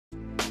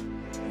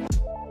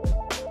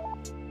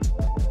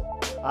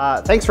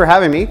Thanks for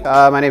having me.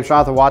 My name is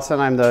Jonathan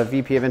Watson. I'm the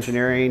VP of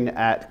Engineering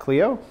at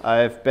Clio.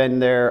 I've been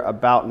there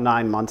about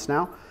 9 months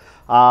now.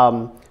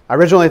 I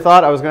originally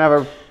thought I was going to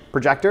have a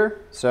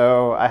projector,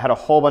 so I had a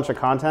whole bunch of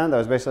content that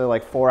was basically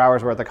like 4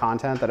 hours worth of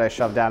content that I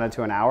shoved down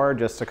into an hour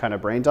just to kind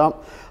of brain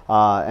dump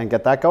and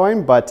get that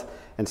going, but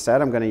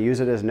instead I'm going to use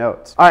it as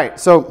notes. All right,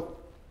 so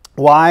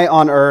why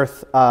on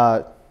earth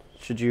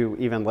should you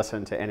even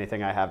listen to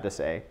anything I have to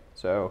say?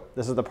 So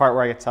this is the part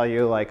where I can tell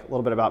you like a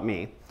little bit about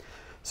me.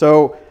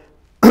 So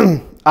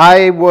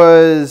I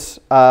was,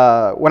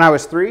 when I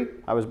was 3,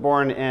 I was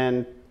born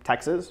in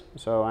Texas,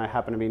 so I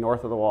happen to be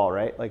north of the wall,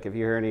 right? Like if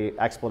you hear any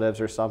expletives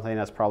or something,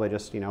 that's probably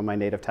just, my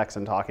native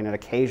Texan talking, and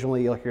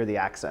occasionally you'll hear the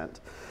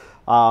accent.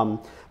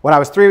 When I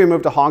was 3, we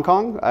moved to Hong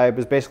Kong. I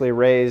was basically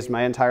raised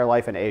my entire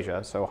life in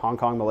Asia, so Hong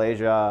Kong,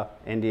 Malaysia,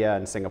 India,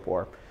 and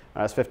Singapore.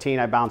 When I was 15,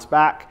 I bounced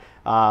back,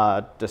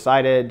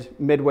 decided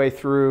midway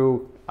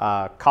through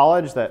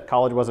college that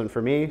college wasn't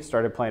for me,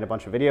 started playing a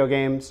bunch of video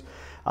games,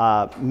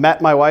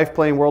 met my wife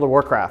playing World of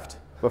Warcraft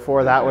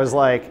before that was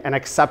like an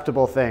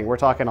acceptable thing. We're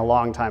talking a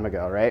long time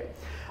ago, right?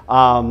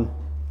 I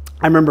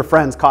remember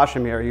friends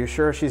cautioning me, are you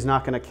sure she's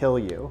not gonna kill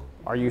you?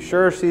 Are you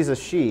sure she's a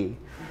she?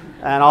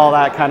 And all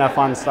that kind of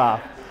fun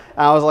stuff.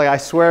 And I was like, I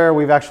swear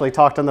we've actually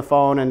talked on the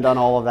phone and done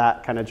all of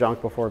that kind of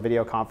junk before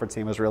video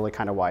conferencing was really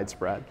kind of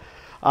widespread.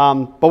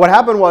 But what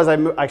happened was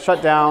I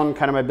shut down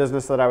kind of my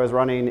business that I was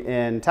running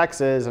in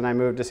Texas, and I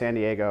moved to San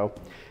Diego.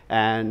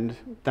 And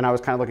then I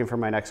was kind of looking for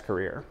my next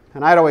career.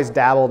 And I'd always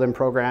dabbled in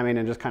programming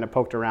and just kind of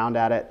poked around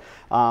at it,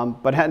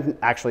 but hadn't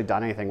actually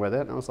done anything with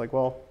it. And I was like,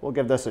 well, we'll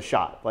give this a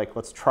shot. Like,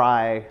 let's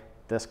try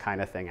this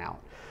kind of thing out.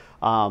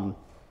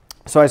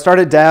 So I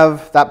started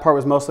dev. That part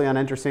was mostly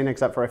uninteresting,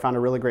 except for I found a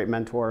really great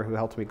mentor who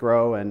helped me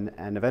grow and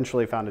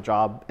eventually found a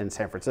job in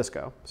San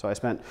Francisco. So I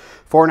spent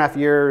 4.5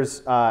 years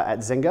at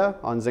Zynga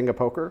on Zynga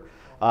Poker.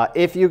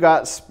 If you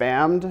got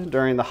spammed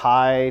during the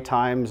high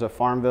times of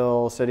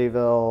Farmville,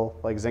 Cityville,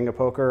 like Zynga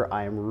Poker,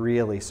 I am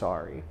really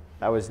sorry.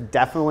 That was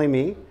definitely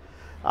me.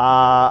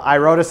 I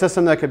wrote a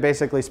system that could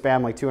basically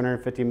spam like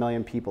 250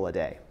 million people a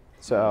day.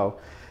 So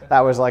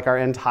that was like our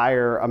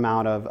entire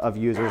amount of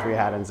users we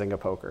had in Zynga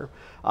Poker.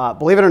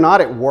 Believe it or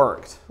not, it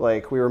worked.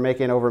 Like we were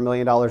making over $1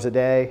 million a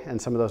day, and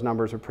some of those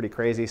numbers were pretty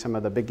crazy. Some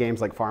of the big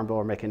games like Farmville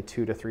were making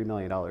 $2 to $3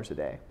 million a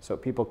day. So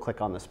people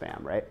click on the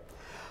spam, right?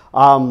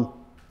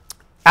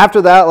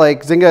 After that,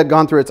 like Zynga had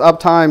gone through its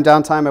uptime,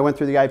 downtime. I went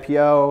through the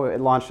IPO.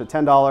 It launched at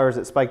 $10.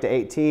 It spiked to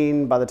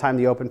 18. By the time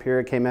the open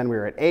period came in, we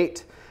were at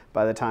 8.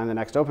 By the time the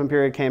next open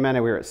period came in,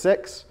 we were at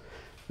 6.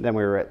 Then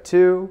we were at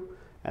 2.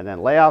 And then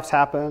layoffs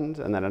happened,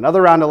 and then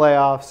another round of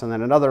layoffs, and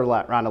then another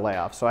round of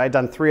layoffs. So I had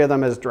done 3 of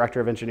them as director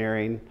of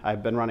engineering.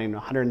 I've been running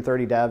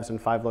 130 devs in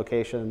 5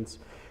 locations.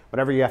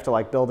 Whenever you have to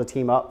like build a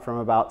team up from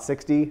about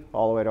 60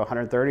 all the way to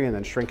 130 and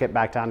then shrink it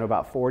back down to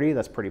about 40,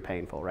 that's pretty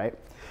painful, right?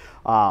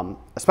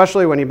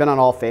 Especially when you've been on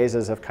all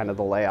phases of kind of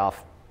the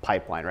layoff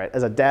pipeline, right?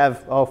 As a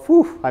dev, oh,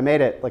 whew, I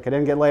made it, like I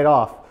didn't get laid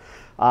off.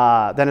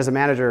 Then as a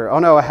manager, oh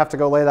no, I have to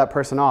go lay that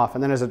person off.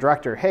 And then as a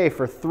director, hey,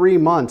 for 3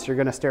 months, you're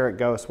gonna stare at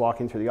ghosts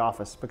walking through the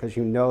office because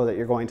you know that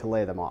you're going to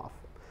lay them off.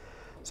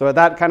 So at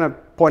that kind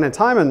of point in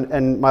time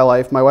in my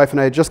life and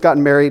I had just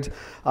gotten married,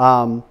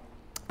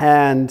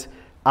 and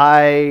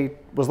I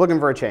was looking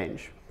for a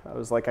change. I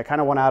was like, I kind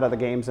of want out of the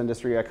games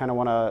industry. I kind of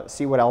want to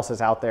see what else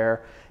is out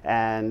there.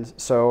 And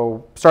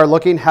so started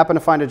looking, happened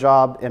to find a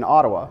job in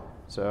Ottawa.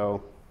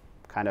 So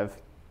kind of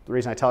the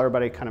reason I tell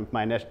everybody kind of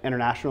my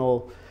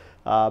international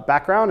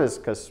background is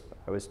because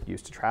I was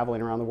used to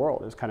traveling around the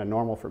world. It was kind of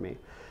normal for me.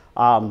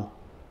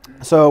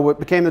 So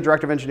became the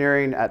director of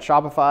engineering at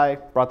Shopify,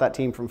 brought that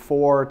team from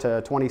 4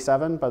 to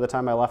 27 by the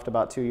time I left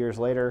about 2 years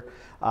later.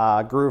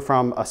 Grew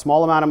from a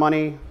small amount of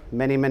money,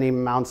 many, many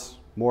amounts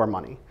more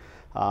money.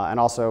 And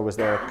also was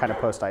there kind of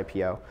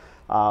post-IPO.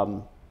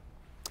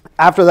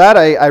 After that,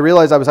 I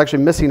realized I was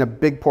actually missing a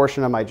big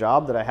portion of my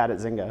job that I had at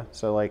Zynga.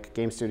 So like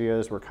game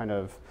studios were kind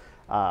of,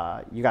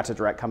 you got to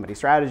direct company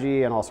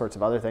strategy and all sorts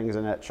of other things.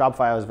 And at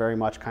Shopify, I was very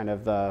much kind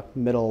of the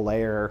middle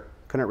layer,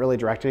 couldn't really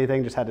direct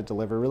anything, just had to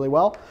deliver really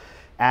well.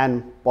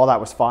 And while that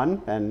was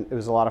fun, and it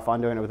was a lot of fun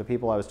doing it with the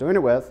people I was doing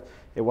it with,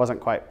 it wasn't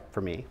quite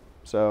for me.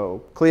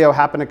 So Clio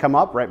happened to come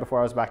up right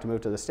before I was back to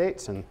move to the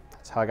States, and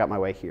that's how I got my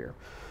way here.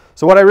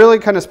 So what I really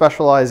kind of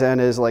specialize in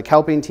is like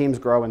helping teams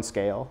grow and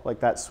scale, like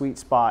that sweet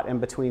spot in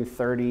between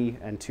 30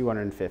 and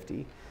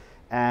 250.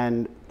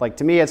 And like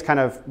to me, it's kind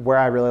of where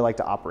I really like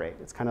to operate.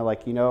 It's kind of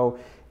like,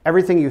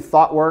 everything you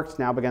thought worked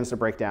now begins to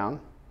break down,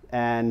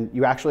 and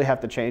you actually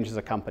have to change as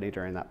a company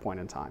during that point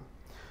in time.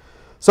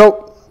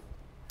 So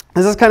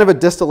this is kind of a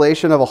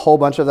distillation of a whole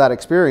bunch of that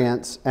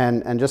experience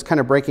and just kind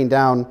of breaking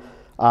down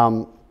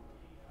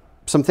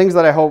some things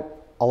that I hope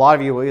a lot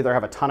of you will either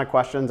have a ton of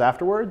questions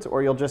afterwards,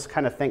 or you'll just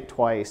kind of think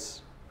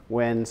twice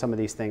when some of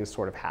these things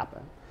sort of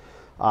happen.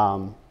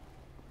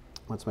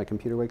 Once my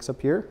computer wakes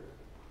up here,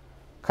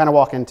 kind of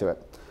walk into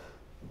it.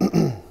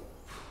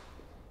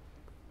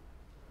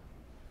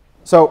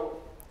 So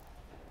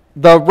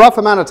the rough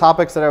amount of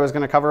topics that I was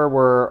going to cover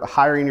were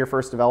hiring your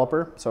first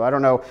developer. So I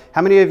don't know,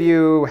 how many of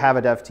you have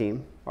a dev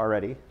team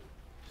already?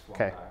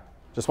 Okay,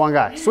 just one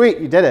guy. Sweet,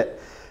 you did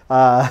it.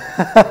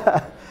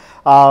 How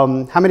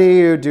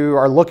many of you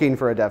are looking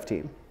for a dev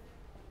team?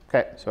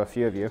 Okay, so a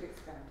few of you.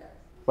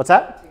 What's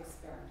that?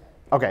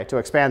 Okay, to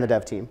expand the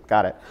dev team.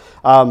 Got it.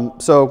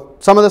 So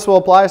some of this will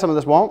apply, some of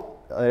this won't.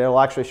 It'll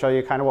actually show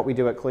you kind of what we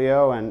do at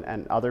Clio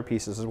and other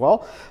pieces as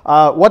well.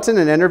 What's in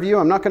an interview?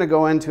 I'm not going to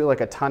go into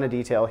like a ton of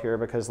detail here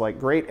because like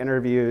great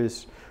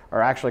interviews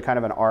are actually kind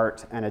of an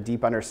art and a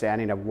deep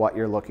understanding of what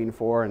you're looking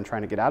for and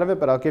trying to get out of it,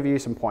 but I'll give you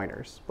some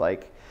pointers.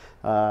 Like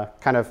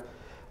kind of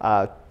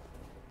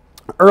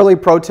early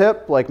pro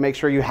tip, like make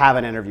sure you have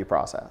an interview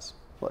process.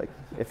 Like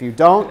if you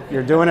don't,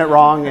 you're doing it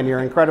wrong and you're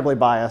incredibly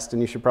biased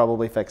and you should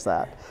probably fix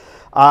that.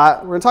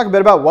 We're going to talk a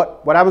bit about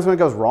what happens when it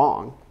goes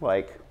wrong.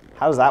 Like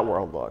how does that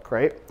world look,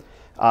 right?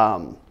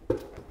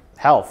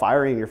 Hell,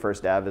 firing your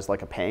first dev is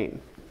like a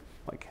pain.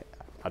 Like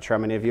I'm not sure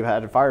how many of you have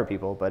had to fire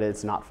people, but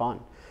it's not fun.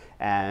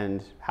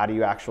 And how do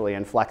you actually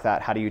inflect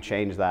that? How do you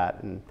change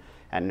that?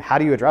 And how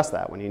do you address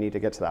that when you need to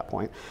get to that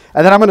point?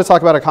 And then I'm going to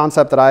talk about a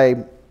concept that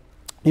I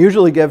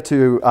usually give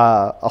to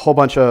a whole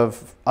bunch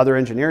of other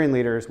engineering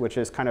leaders, which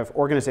is kind of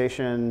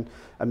organization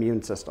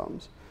immune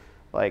systems.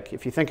 Like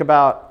if you think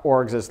about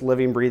orgs as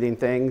living, breathing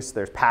things,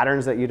 there's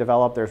patterns that you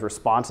develop, there's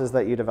responses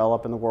that you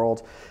develop in the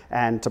world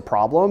and to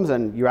problems,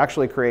 and you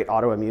actually create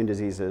autoimmune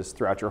diseases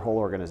throughout your whole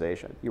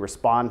organization. You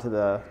respond to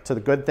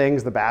the good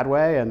things the bad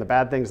way and the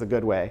bad things the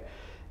good way.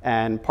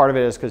 And part of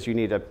it is because you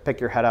need to pick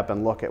your head up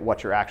and look at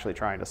what you're actually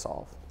trying to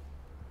solve.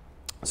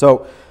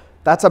 So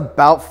that's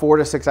about 4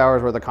 to 6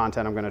 hours worth of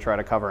content I'm going to try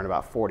to cover in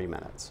about 40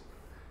 minutes.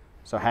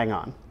 So hang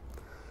on.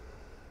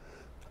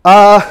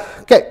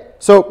 Okay,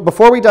 so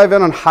before we dive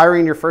in on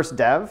hiring your first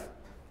dev,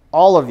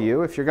 all of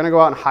you, if you're going to go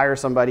out and hire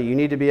somebody, you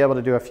need to be able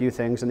to do a few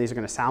things, and these are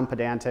going to sound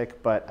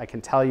pedantic, but I can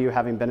tell you,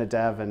 having been a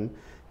dev and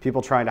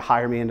people trying to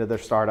hire me into their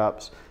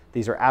startups,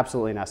 these are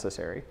absolutely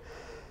necessary.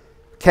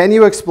 Can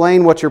you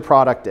explain what your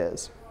product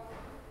is?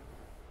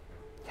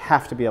 You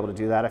have to be able to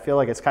do that. I feel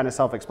like it's kind of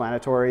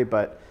self-explanatory,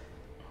 but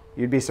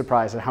you'd be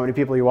surprised at how many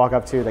people you walk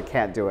up to that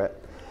can't do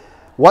it.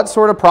 What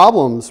sort of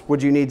problems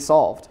would you need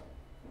solved?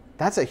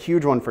 That's a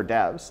huge one for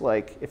devs.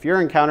 Like if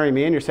you're encountering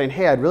me and you're saying,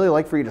 hey, I'd really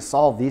like for you to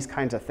solve these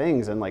kinds of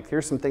things, and like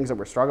here's some things that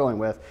we're struggling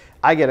with,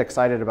 I get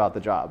excited about the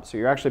job. So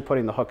you're actually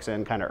putting the hooks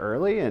in kind of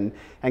early and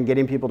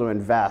getting people to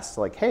invest.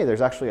 Like, hey,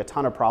 there's actually a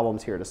ton of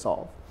problems here to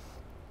solve.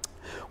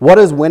 What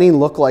does winning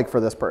look like for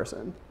this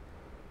person?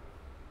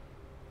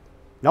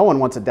 No one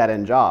wants a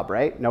dead-end job,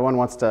 right? No one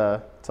wants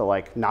to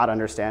like not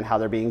understand how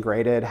they're being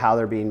graded, how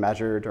they're being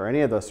measured, or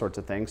any of those sorts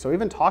of things. So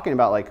even talking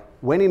about like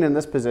winning in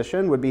this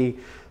position would be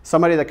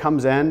somebody that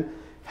comes in,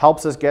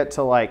 helps us get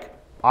to like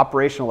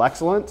operational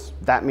excellence,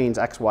 that means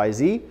X, Y,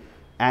 Z,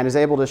 and is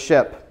able to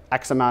ship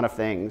X amount of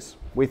things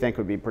we think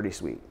would be pretty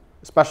sweet,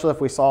 especially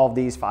if we solve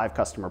these 5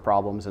 customer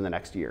problems in the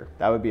next year.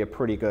 That would be a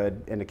pretty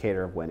good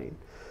indicator of winning.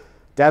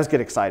 Devs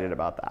get excited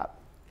about that,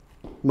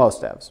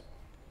 most devs.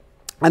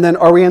 And then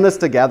are we in this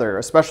together?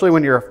 Especially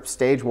when you're a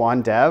stage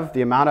 1 dev,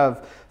 the amount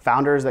of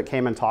founders that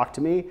came and talked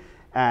to me,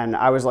 and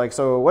I was like,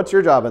 so what's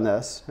your job in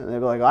this? And they'd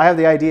be like, I have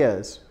the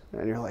ideas.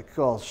 And you're like,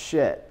 oh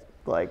shit.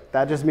 Like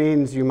that just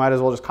means you might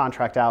as well just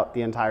contract out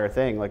the entire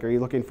thing. Like, are you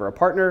looking for a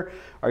partner?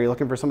 Are you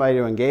looking for somebody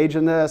to engage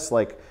in this?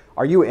 Like,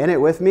 are you in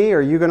it with me?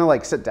 Are you gonna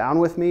like sit down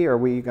with me? Are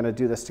we gonna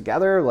do this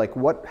together? Like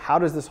how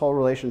does this whole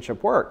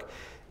relationship work?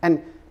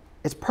 And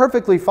it's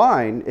perfectly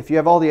fine if you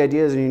have all the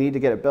ideas and you need to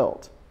get it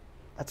built.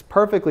 That's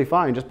perfectly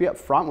fine. Just be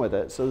upfront with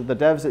it so that the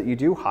devs that you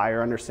do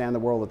hire understand the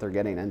world that they're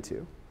getting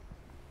into.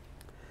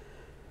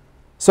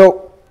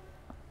 So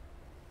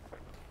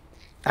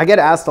I get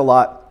asked a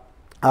lot,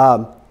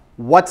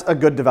 what's a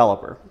good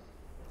developer?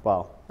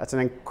 Well, that's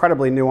an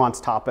incredibly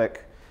nuanced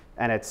topic,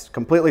 and it's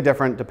completely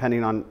different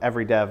depending on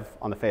every dev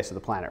on the face of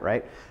the planet,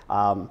 right?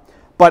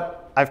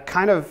 But I've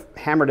kind of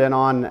hammered in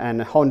on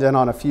and honed in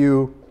on a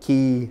few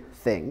key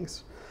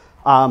things.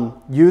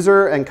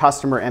 User and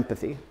customer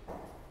empathy.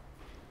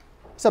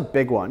 It's a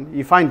big one.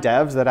 You find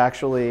devs that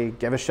actually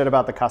give a shit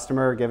about the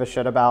customer, give a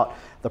shit about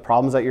the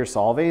problems that you're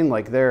solving.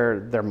 Like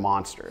they're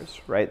monsters,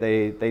 right?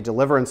 They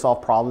deliver and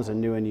solve problems in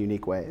new and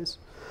unique ways.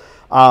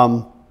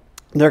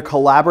 They're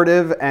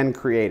collaborative and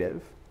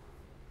creative.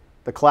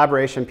 The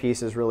collaboration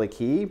piece is really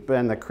key,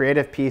 but the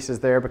creative piece is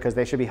there because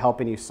they should be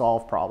helping you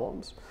solve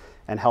problems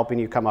and helping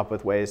you come up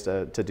with ways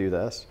to do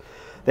this.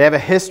 They have a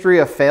history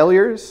of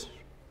failures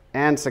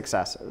and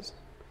successes.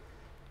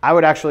 I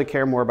would actually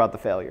care more about the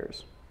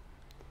failures.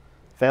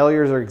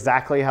 Failures are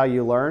exactly how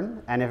you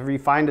learn, and if you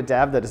find a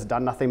dev that has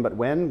done nothing but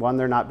win, 1,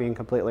 they're not being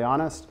completely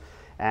honest,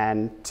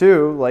 and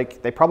 2,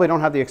 like they probably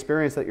don't have the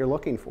experience that you're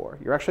looking for.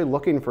 You're actually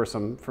looking for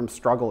some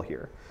struggle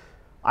here.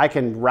 I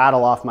can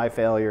rattle off my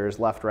failures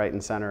left, right,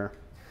 and center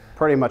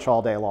pretty much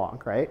all day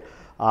long, right?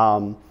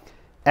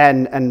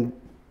 And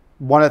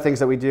one of the things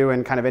that we do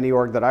in kind of any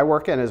org that I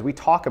work in is we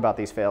talk about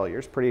these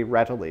failures pretty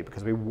readily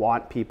because we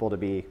want people to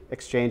be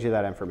exchanging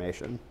that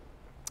information.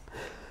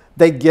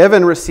 They give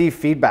and receive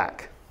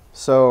feedback.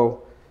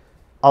 So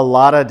a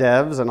lot of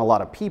devs and a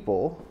lot of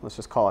people, let's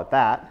just call it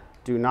that,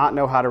 do not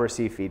know how to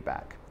receive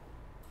feedback.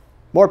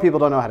 More people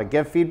don't know how to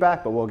give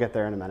feedback, but we'll get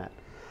there in a minute.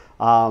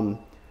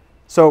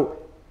 So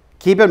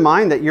keep in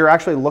mind that you're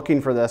actually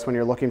looking for this when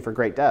you're looking for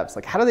great devs.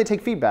 Like, how do they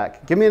take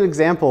feedback? Give me an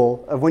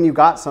example of when you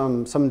got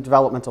some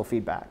developmental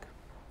feedback.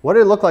 What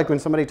did it look like when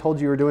somebody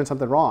told you were doing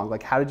something wrong?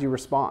 Like, how did you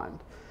respond?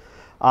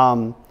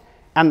 And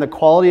the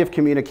quality of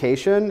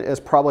communication is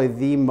probably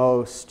the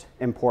most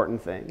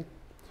important thing.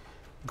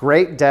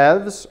 Great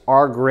devs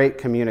are great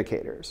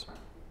communicators.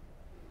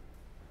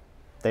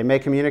 They may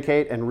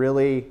communicate in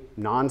really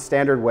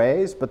non-standard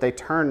ways, but they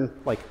turn,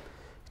 like,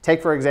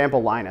 take for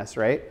example Linus,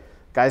 right?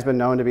 Guy's been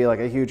known to be like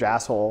a huge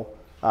asshole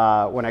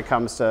when it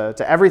comes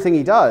to everything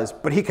he does,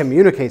 but he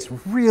communicates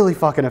really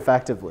fucking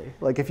effectively.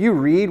 Like, if you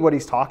read what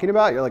he's talking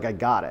about, you're like, I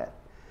got it.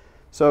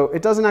 So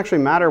it doesn't actually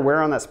matter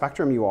where on that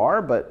spectrum you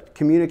are, but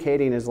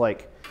communicating is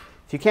like,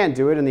 if you can't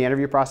do it in the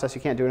interview process,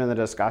 you can't do it in the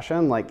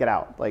discussion, like, get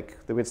out. Like,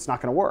 it's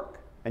not gonna work.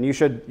 And you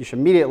should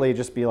immediately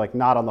just be like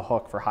not on the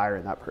hook for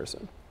hiring that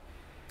person.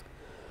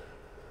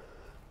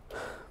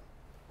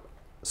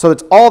 So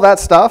it's all that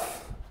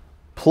stuff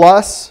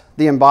plus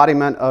the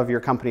embodiment of your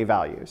company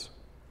values.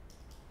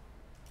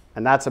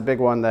 And that's a big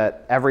one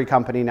that every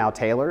company now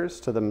tailors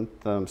to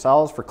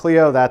themselves. For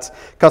Clio, that's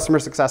customer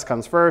success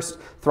comes first,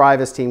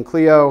 thrive as Team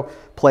Clio,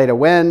 play to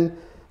win,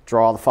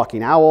 draw the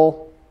fucking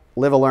owl,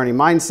 live a learning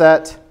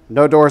mindset,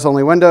 no doors,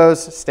 only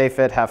windows, stay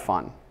fit, have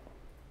fun.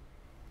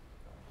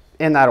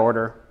 In that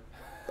order.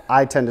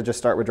 I tend to just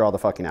start with draw the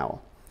fucking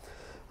owl.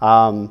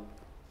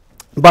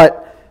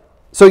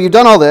 So you've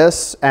done all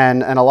this,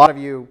 and a lot of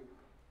you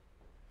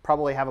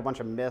probably have a bunch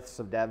of myths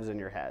of devs in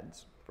your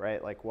heads,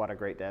 right? Like what a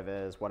great dev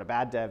is, what a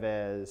bad dev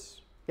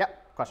is.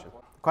 Yep, question.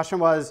 The question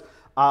was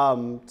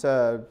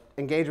to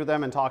engage with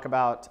them and talk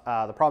about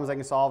the problems they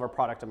can solve or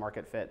product and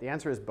market fit. The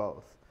answer is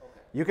both. Okay.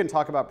 You can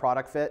talk about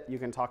product fit. You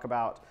can talk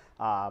about,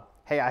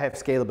 hey, I have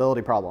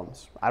scalability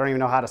problems. I don't even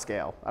know how to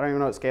scale. I don't even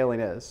know what scaling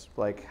is.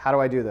 Like, how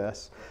do I do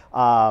this?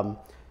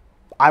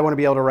 I want to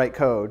be able to write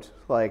code,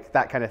 like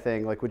that kind of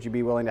thing. Like, would you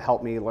be willing to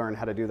help me learn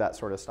how to do that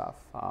sort of stuff?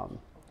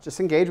 Just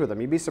engage with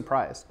them. You'd be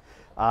surprised.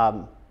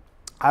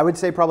 I would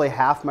say probably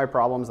half my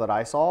problems that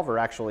I solve are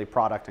actually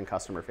product and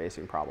customer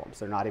facing problems.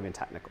 They're not even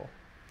technical.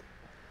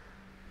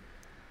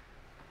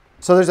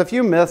 So there's a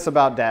few myths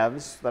about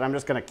devs that I'm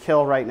just going to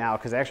kill right now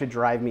because they actually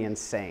drive me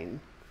insane.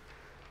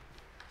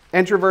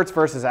 Introverts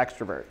versus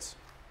extroverts.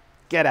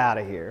 Get out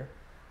of here.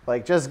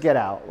 Like, just get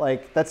out.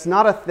 Like, that's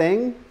not a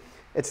thing.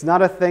 It's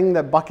not a thing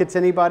that buckets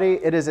anybody.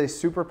 It is a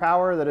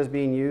superpower that is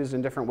being used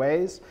in different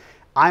ways.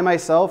 I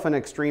myself am an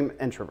extreme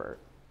introvert,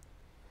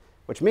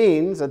 which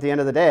means at the end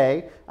of the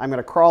day, I'm going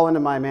to crawl into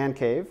my man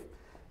cave.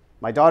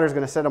 My daughter's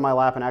going to sit on my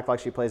lap and act like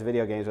she plays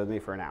video games with me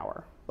for an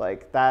hour.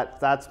 Like,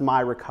 that's my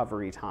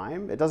recovery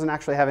time. It doesn't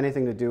actually have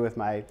anything to do with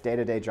my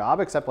day-to-day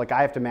job, except like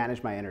I have to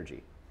manage my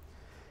energy.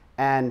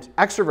 And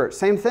extroverts,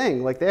 same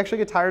thing. Like, they actually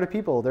get tired of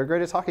people. They're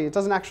great at talking. It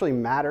doesn't actually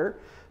matter,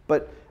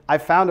 but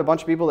I've found a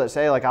bunch of people that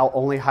say, like, I'll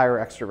only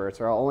hire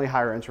extroverts or I'll only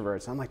hire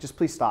introverts. I'm like, just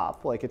please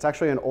stop. Like, it's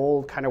actually an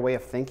old kind of way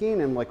of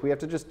thinking, and like, we have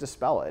to just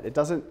dispel it. It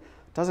doesn't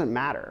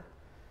matter.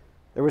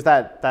 There was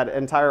that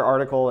entire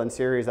article and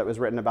series that was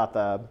written about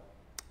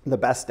the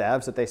best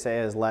devs that they say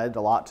has led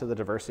a lot to the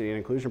diversity and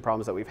inclusion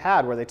problems that we've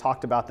had, where they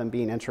talked about them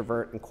being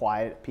introvert and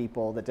quiet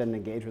people that didn't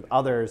engage with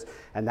others,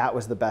 and that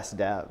was the best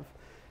dev.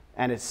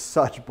 And it's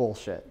such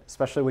bullshit,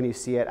 especially when you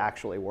see it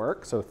actually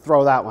work. So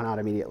throw that one out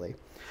immediately.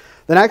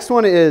 The next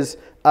one is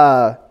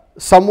hire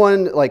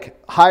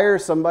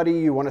somebody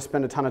you want to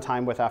spend a ton of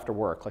time with after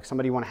work, like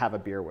somebody you want to have a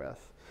beer with.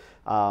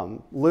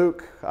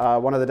 Luke,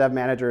 one of the dev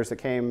managers that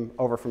came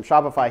over from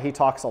Shopify, he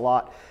talks a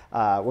lot.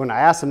 When I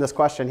asked him this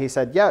question, he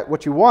said, yeah,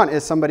 what you want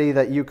is somebody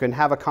that you can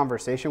have a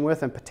conversation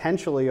with and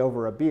potentially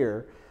over a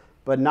beer,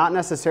 but not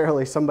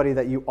necessarily somebody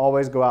that you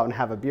always go out and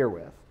have a beer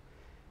with.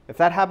 If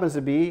that happens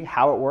to be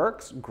how it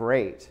works,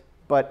 great,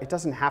 but it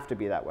doesn't have to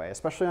be that way,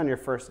 especially on your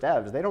first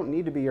devs. They don't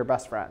need to be your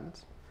best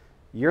friends.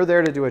 You're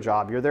there to do a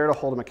job. You're there to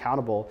hold them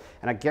accountable.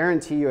 And I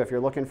guarantee you, if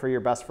you're looking for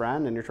your best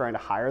friend and you're trying to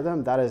hire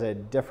them, that is a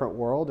different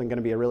world and going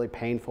to be a really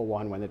painful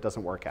one when it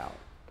doesn't work out.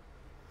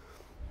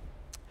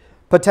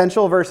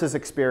 Potential versus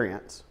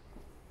experience.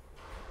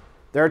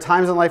 There are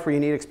times in life where you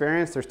need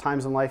experience. There's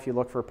times in life you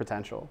look for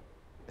potential.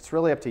 It's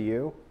really up to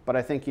you, but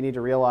I think you need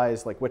to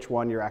realize like which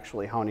one you're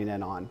actually honing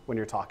in on when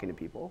you're talking to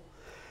people.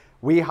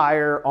 We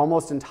hire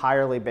almost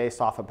entirely based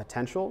off of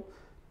potential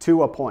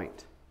to a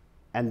point.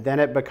 And then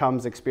it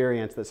becomes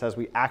experience that says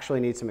we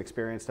actually need some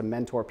experience to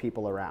mentor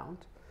people around.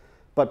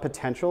 But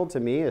potential, to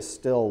me, is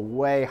still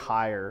way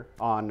higher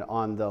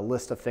on the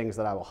list of things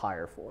that I will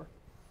hire for.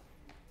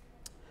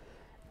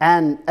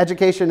 And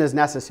education is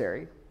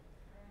necessary.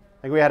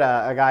 Like, we had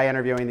a guy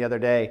interviewing the other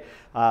day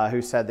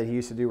who said that he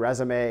used to do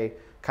resume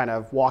kind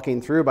of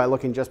walking through by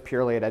looking just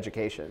purely at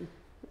education.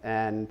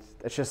 And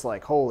it's just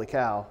like, holy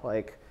cow.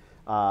 Like,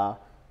 I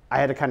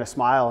had to kind of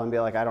smile and be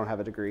like, I don't have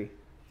a degree.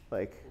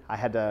 Like, I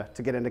had to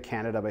get into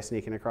Canada by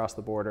sneaking across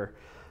the border.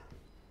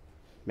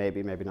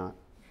 Maybe, maybe not.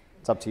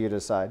 It's up to you to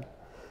decide.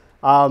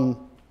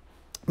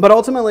 But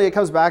ultimately, it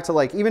comes back to,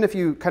 like, even if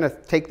you kind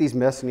of take these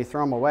myths and you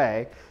throw them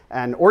away,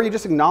 or you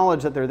just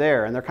acknowledge that they're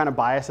there and they're kind of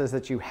biases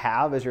that you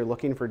have as you're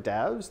looking for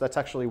devs. That's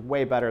actually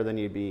way better than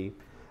you'd be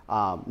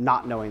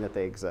not knowing that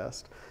they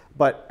exist.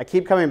 But I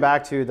keep coming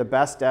back to the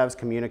best devs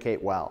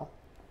communicate well.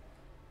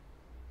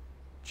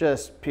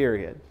 Just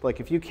period. Like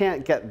if you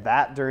can't get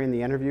that during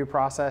the interview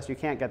process, you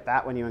can't get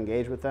that when you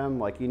engage with them,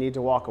 like you need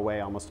to walk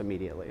away almost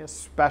immediately,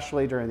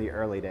 especially during the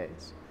early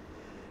days.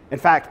 In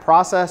fact,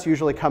 process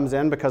usually comes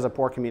in because of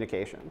poor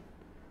communication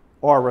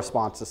or a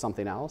response to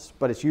something else,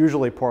 but it's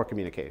usually poor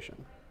communication.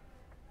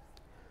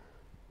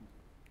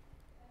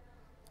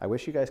 I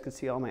wish you guys could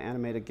see all my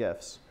animated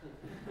GIFs.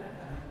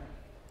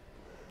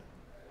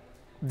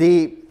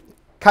 The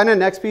kind of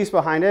next piece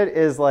behind it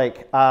is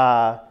like,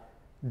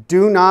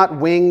 do not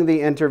wing the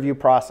interview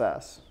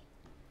process,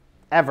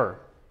 ever.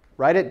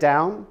 Write it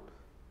down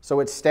so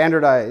it's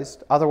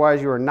standardized.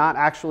 Otherwise, you are not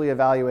actually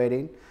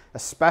evaluating,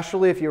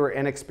 especially if you are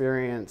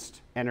inexperienced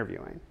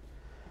interviewing.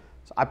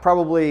 So I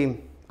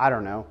probably, I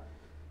don't know,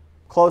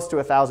 close to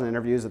 1,000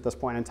 interviews at this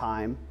point in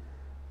time.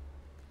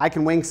 I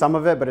can wing some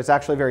of it, but it's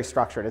actually very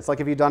structured. It's like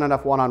if you've done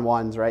enough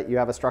one-on-ones, right? You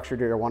have a structure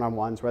to your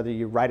one-on-ones, whether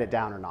you write it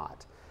down or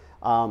not.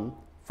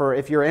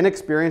 If you're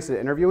inexperienced at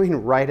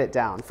interviewing, write it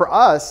down. For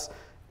us,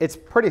 it's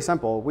pretty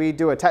simple. We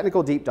do a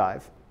technical deep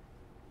dive.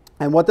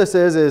 And what this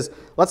is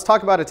let's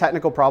talk about a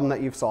technical problem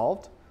that you've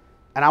solved.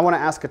 And I want to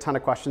ask a ton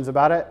of questions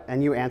about it,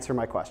 and you answer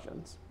my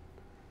questions.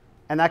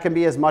 And that can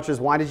be as much as,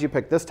 why did you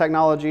pick this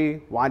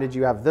technology? Why did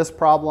you have this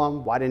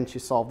problem? Why didn't you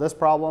solve this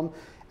problem?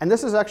 And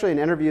this is actually an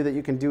interview that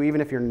you can do even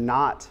if you're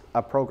not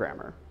a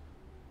programmer.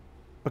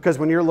 Because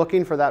when you're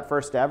looking for that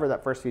first dev or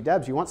that first few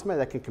devs, you want somebody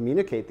that can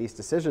communicate these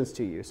decisions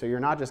to you. So you're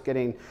not just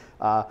getting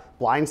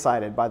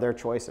blindsided by their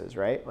choices,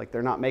 right? Like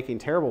they're not making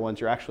terrible ones.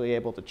 You're actually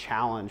able to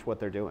challenge what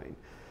they're doing.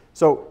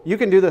 So you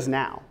can do this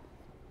now.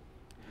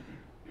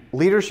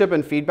 Leadership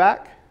and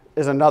feedback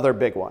is another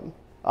big one.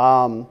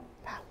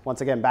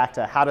 Once again, back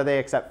to how do they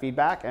accept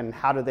feedback and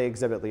how do they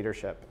exhibit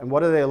leadership? And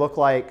what do they look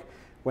like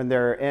when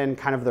they're in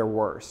kind of their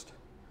worst?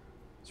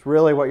 It's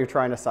really what you're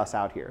trying to suss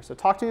out here. So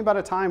talk to me about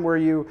a time where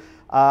you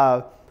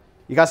got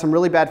some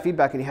really bad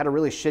feedback and you had a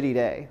really shitty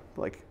day.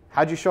 Like,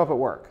 how'd you show up at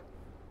work?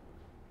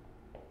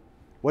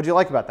 What'd you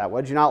like about that?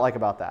 What'd you not like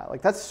about that?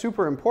 Like, that's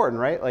super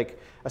important, right? Like,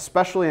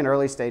 especially in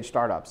early stage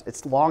startups.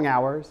 It's long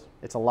hours.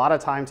 It's a lot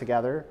of time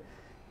together.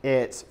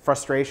 It's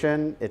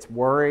frustration. It's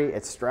worry.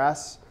 It's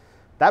stress.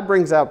 That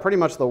brings out pretty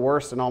much the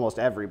worst in almost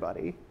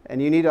everybody.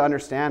 And you need to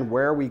understand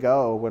where we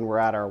go when we're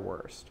at our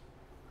worst.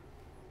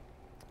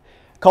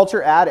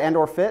 Culture add and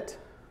or fit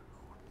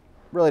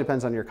really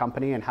depends on your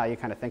company and how you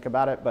kind of think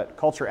about it, but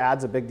culture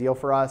add's a big deal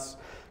for us.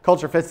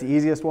 Culture fit's the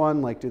easiest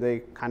one. Like, do they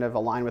kind of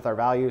align with our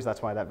values?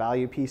 That's why that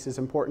value piece is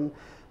important.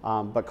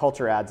 But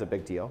culture add's a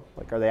big deal.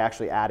 Like, are they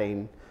actually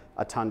adding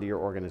a ton to your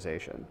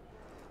organization?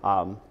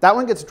 That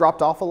one gets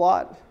dropped off a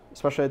lot,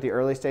 especially at the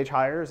early stage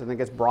hires, and then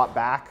gets brought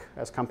back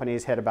as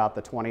companies hit about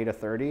the 20 to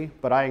 30.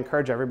 But I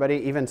encourage everybody,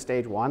 even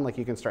stage one, like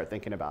you can start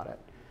thinking about it.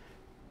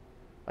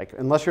 Like,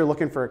 unless you're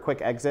looking for a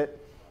quick exit,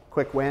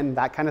 quick win,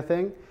 that kind of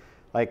thing,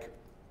 like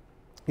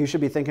you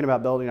should be thinking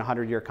about building a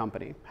 100-year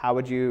company. How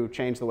would you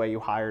change the way you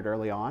hired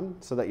early on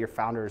so that your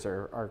founders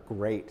are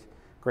great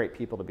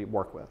people to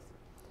work with?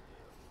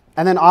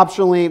 And then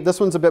optionally, this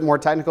one's a bit more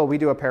technical. We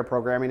do a pair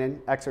programming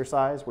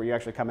exercise where you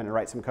actually come in and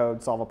write some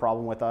code, solve a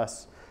problem with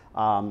us.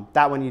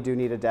 That one you do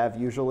need a dev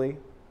usually.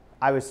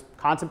 I was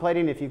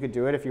contemplating if you could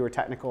do it if you were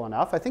technical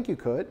enough. I think you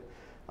could.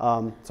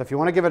 So if you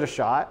want to give it a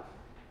shot,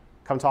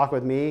 come talk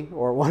with me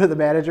or one of the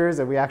managers,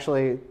 and we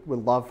actually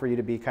would love for you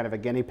to be kind of a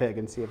guinea pig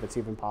and see if it's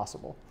even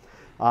possible.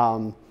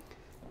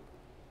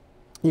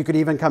 You could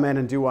even come in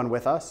and do one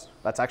with us.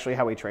 That's actually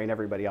how we train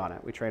everybody on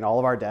it. We train all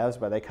of our devs,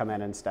 but they come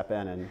in and step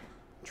in and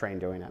train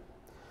doing it.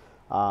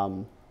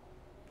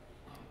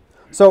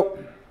 So,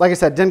 like I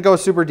said, didn't go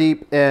super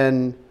deep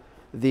in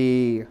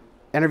the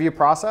interview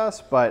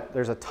process, but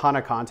there's a ton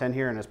of content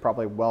here, and it's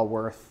probably well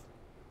worth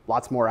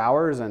lots more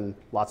hours and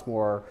lots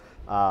more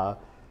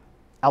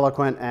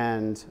eloquent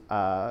and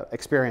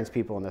experienced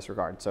people in this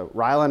regard. So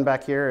Rylan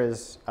back here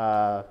is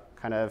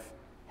kind of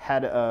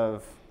head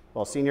of,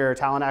 well, senior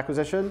talent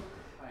acquisition.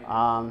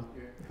 You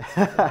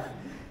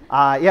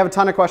have a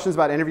ton of questions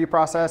about interview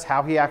process,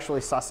 how he actually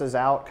susses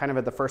out kind of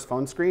at the first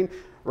phone screen.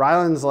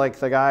 Rylan's like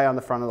the guy on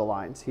the front of the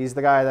lines. He's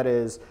the guy that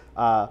is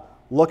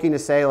looking to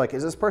say, like,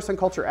 is this person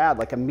culture add,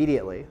 like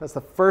immediately? That's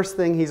the first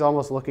thing he's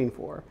almost looking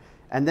for.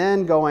 And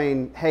then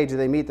going, hey, do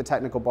they meet the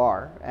technical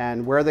bar?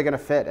 And where are they going to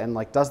fit? And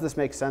like, does this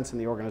make sense in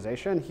the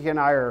organization? He and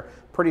I are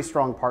pretty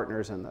strong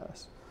partners in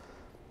this.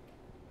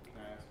 Can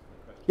I ask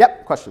a question?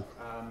 Yep, question.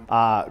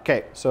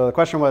 Okay, so the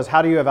question was,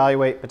 how do you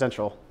evaluate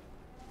potential?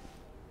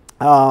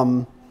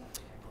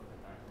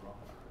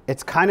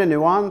 It's kind of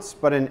nuanced,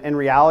 but in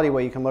reality,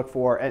 what you can look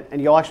for,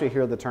 and you'll actually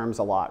hear the terms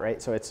a lot,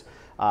 right? So it's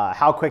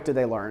how quick do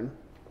they learn?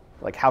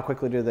 Like, how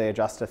quickly do they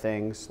adjust to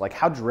things? Like,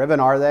 how driven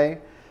are they?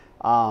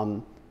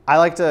 I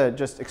like to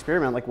just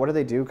experiment, like, what do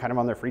they do kind of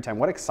on their free time?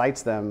 What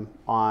excites them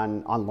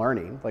on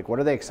learning? Like, what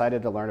are they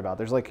excited to learn about?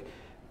 There's like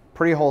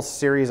pretty whole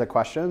series of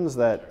questions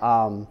that,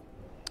 and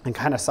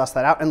kind of suss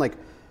that out. And like,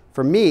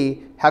 For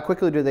me, how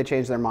quickly do they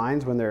change their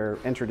minds when they're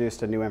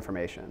introduced to new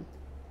information?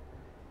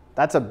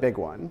 That's a big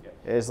one.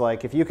 Is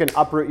like if you can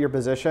uproot your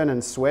position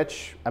and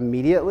switch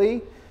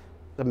immediately,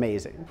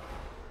 amazing.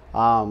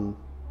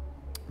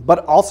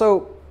 But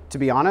also, to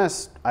be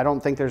honest, I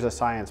don't think there's a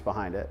science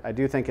behind it. I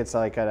do think it's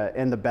like a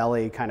in the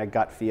belly kind of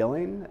gut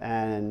feeling,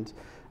 and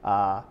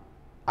I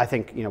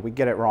think we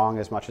get it wrong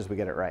as much as we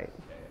get it right.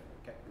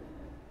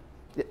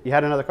 You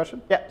had another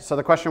question? Yeah. So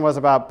the question was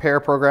about pair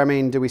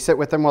programming. Do we sit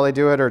with them while they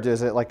do it, or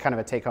is it like kind of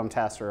a take-home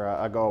test or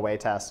a go-away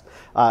test?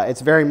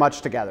 It's very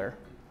much together.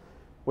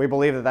 We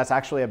believe that that's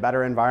actually a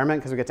better environment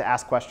because we get to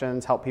ask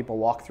questions, help people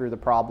walk through the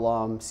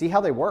problem, see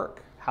how they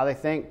work, how they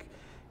think.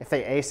 If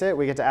they ace it,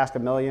 we get to ask a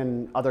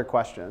million other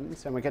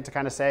questions, and we get to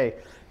kind of say,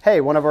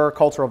 hey, one of our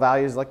cultural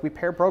values is like we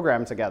pair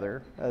program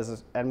together,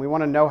 and we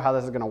want to know how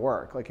this is going to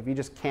work. Like if you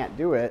just can't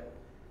do it,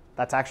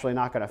 that's actually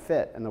not going to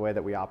fit in the way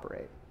that we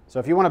operate. So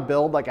if you want to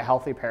build like a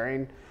healthy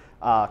pairing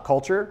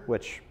culture,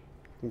 which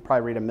you can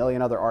probably read a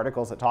million other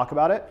articles that talk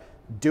about it,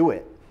 do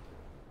it.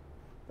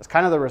 That's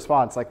kind of the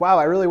response. Like, wow,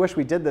 I really wish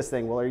we did this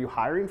thing. Well, are you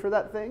hiring for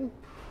that thing?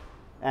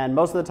 And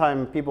most of the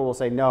time, people will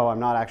say, no, I'm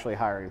not actually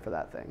hiring for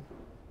that thing.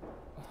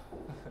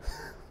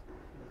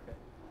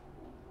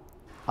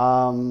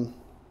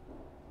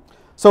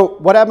 So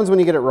what happens when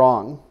you get it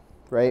wrong,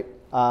 right?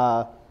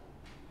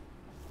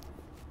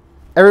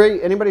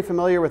 Anybody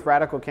familiar with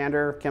Radical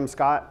Candor, Kim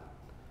Scott?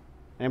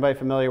 Anybody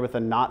familiar with the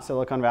not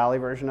Silicon Valley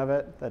version of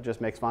it that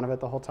just makes fun of it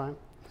the whole time?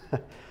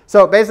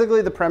 So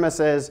basically the premise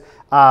is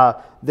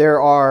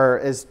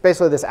is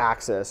basically this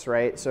axis,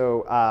 right?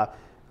 So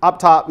up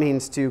top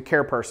means to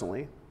care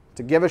personally,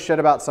 to give a shit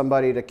about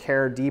somebody, to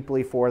care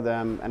deeply for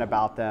them and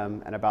about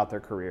their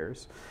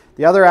careers.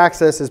 The other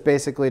axis is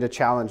basically to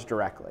challenge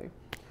directly.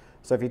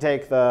 So if you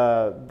take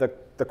the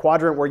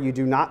quadrant where you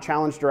do not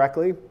challenge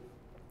directly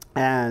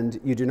and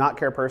you do not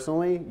care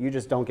personally, you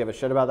just don't give a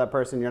shit about that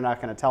person, you're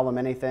not going to tell them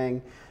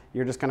anything,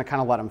 you're just going to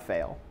kind of let them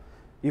fail.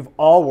 You've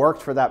all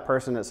worked for that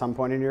person at some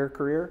point in your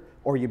career,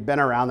 or you've been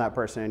around that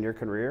person in your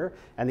career,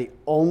 and the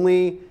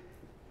only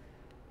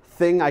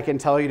thing I can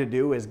tell you to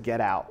do is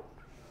get out.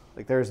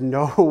 Like there's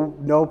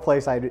no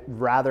place I'd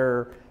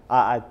rather,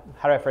 how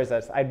do I phrase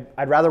this?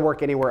 I'd rather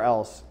work anywhere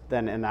else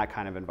than in that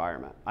kind of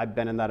environment. I've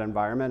been in that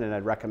environment, and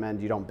I'd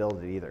recommend you don't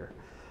build it either.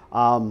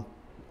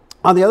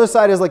 On the other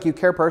side is like you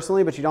care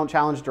personally, but you don't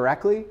challenge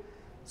directly.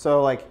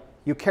 So like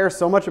you care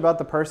so much about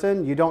the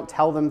person, you don't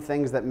tell them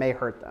things that may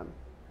hurt them.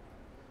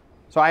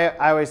 So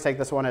I always take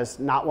this one as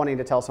not wanting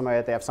to tell somebody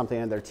that they have something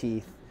in their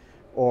teeth,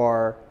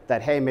 or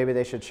that, hey, maybe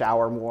they should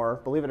shower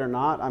more. Believe it or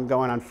not, I'm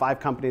going on 5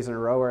 companies in a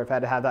row where I've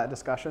had to have that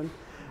discussion.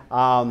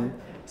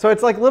 So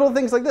it's like little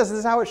things like this. This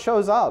is how it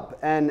shows up.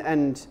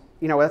 And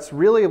that's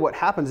really what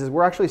happens is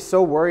we're actually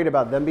so worried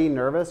about them being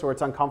nervous or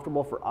it's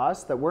uncomfortable for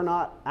us that we're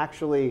not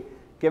actually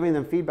giving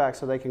them feedback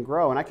so they can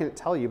grow. And I can't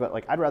tell you, but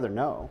like I'd rather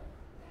know.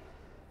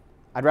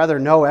 I'd rather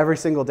know every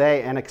single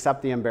day and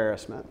accept the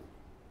embarrassment.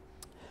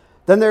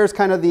 Then there's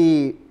kind of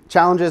the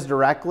challenges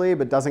directly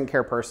but doesn't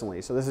care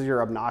personally. So this is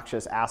your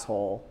obnoxious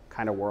asshole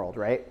kind of world,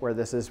 right? Where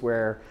this is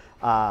where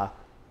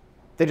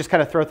they just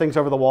kind of throw things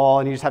over the wall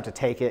and you just have to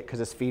take it because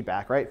it's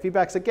feedback, right?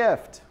 Feedback's a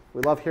gift.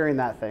 We love hearing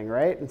that thing,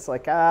 right? It's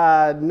like,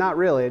 not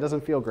really. It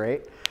doesn't feel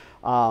great.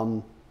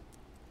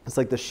 It's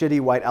like the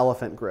shitty white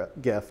elephant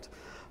gift.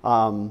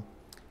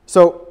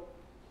 So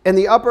in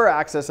the upper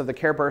axis of the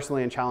care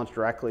personally and challenge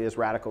directly is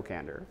radical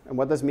candor. And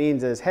what this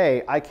means is,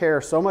 hey, I care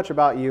so much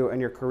about you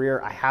and your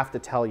career, I have to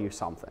tell you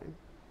something.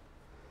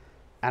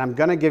 And I'm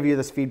going to give you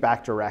this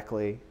feedback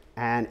directly.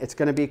 And it's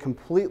going to be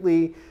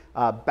completely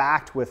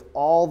backed with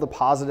all the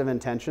positive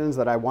intentions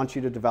that I want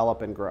you to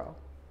develop and grow.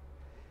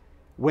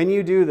 When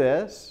you do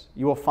this,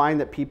 you will find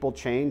that people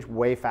change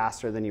way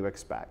faster than you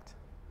expect.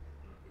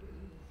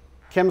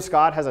 Kim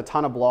Scott has a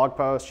ton of blog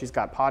posts. She's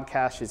got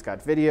podcasts. She's got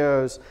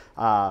videos.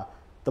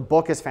 The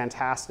book is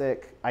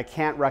fantastic. I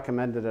can't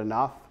recommend it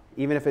enough,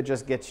 even if it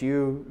just gets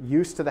you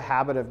used to the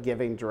habit of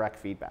giving direct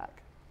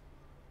feedback.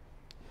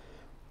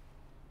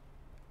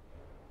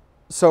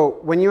 So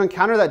when you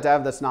encounter that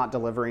dev that's not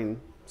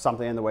delivering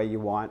something in the way you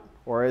want,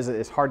 or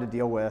is hard to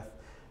deal with,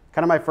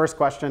 kind of my first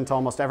question to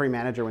almost every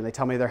manager when they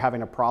tell me they're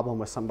having a problem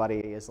with somebody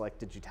is like,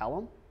 did you tell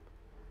them?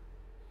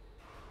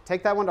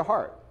 Take that one to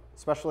heart,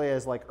 especially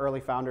as like early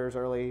founders,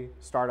 early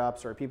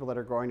startups, or people that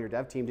are growing your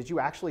dev team. Did you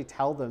actually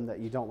tell them that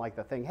you don't like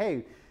the thing?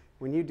 Hey,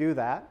 when you do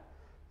that,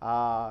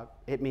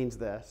 it means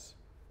this.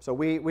 So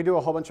we do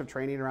a whole bunch of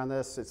training around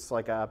this. It's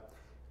like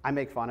I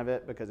make fun of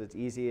it because it's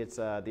easy. It's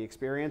the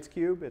experience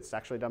cube. It's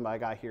actually done by a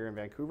guy here in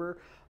Vancouver,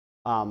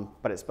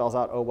 but it spells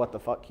out, oh, what the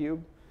fuck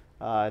cube.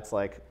 It's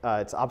like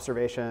it's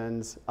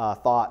observations,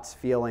 thoughts,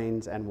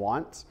 feelings, and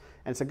wants.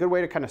 And it's a good way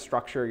to kind of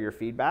structure your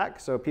feedback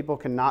so people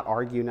can not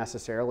argue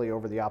necessarily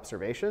over the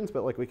observations,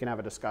 but like we can have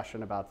a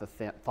discussion about the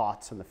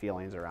thoughts and the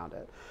feelings around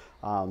it.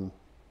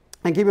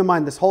 And keep in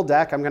mind, this whole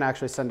deck I'm going to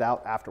actually send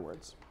out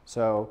afterwards.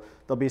 So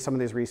there'll be some of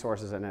these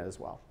resources in it as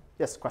well.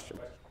 Yes, question.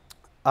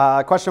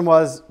 Question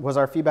was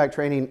our feedback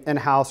training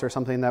in-house or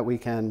something that we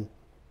can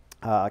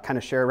kind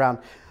of share around?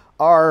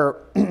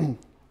 Our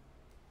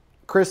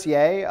Chris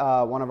Ye,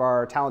 one of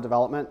our talent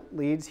development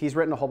leads, he's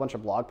written a whole bunch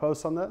of blog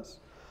posts on this.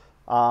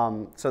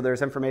 So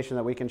there's information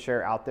that we can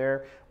share out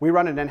there. We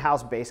run an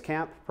in-house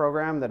Basecamp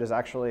program that is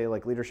actually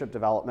like leadership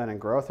development and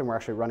growth, and we're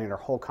actually running our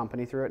whole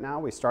company through it now.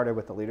 We started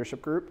with the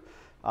leadership group,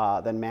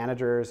 then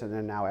managers, and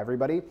then now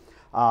everybody.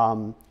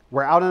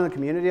 We're out in the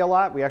community a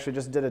lot. We actually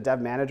just did a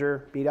dev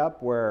manager meetup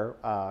where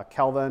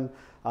Kelvin,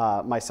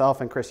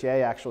 myself, and Chris Ye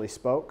actually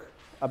spoke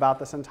about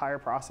this entire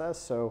process.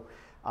 So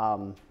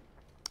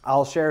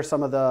I'll share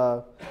some of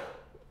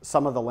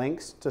the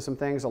links to some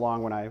things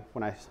along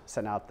when I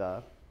send out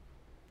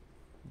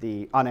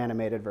the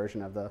unanimated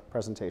version of the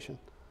presentation.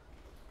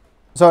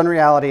 So in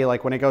reality,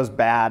 like when it goes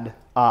bad,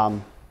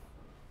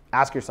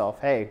 ask yourself,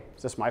 hey,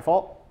 is this my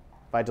fault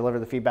if I deliver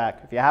the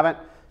feedback? If you haven't,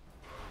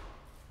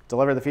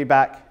 deliver the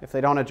feedback. If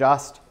they don't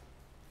adjust,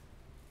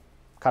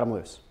 cut them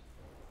loose.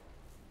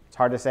 It's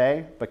hard to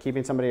say, but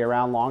keeping somebody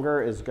around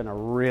longer is going to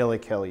really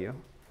kill you.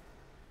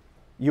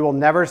 You will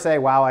never say,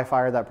 wow, I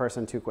fired that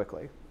person too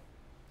quickly.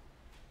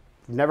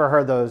 I've never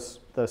heard those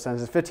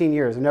sentences. 15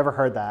 years, I've never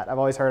heard that. I've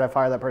always heard I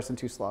fired that person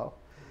too slow.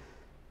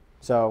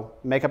 So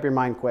make up your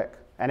mind quick.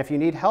 And if you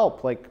need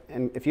help,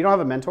 and if you don't have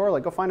a mentor,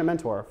 go find a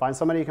mentor. Find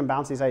somebody you can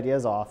bounce these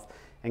ideas off.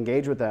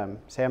 Engage with them.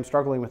 Say, I'm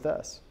struggling with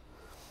this.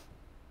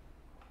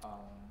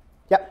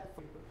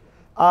 Yep.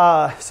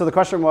 So the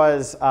question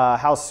was,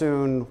 how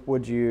soon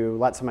would you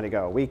let somebody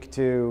go? A week,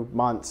 2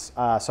 months?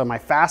 So my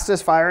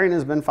fastest firing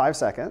has been 5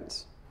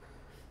 seconds.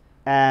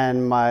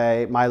 And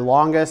my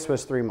longest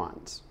was 3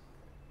 months.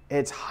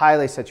 It's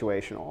highly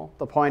situational.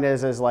 The point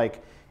is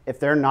if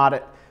they're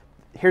not,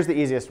 here's the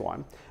easiest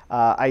one.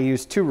 I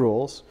use 2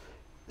 rules.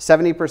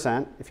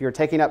 70%, if you're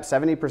taking up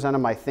 70%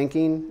 of my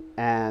thinking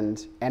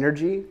and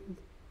energy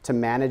to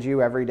manage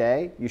you every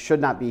day, you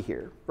should not be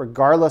here,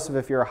 regardless of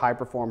if you're a high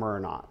performer or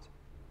not.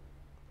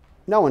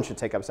 No one should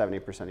take up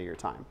 70% of your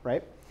time,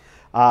 right?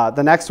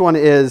 The next one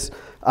is,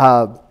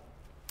 are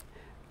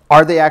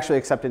they actually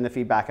accepting the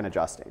feedback and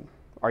adjusting?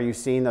 Are you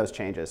seeing those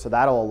changes? So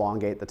that'll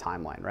elongate the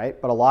timeline,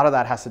 right? But a lot of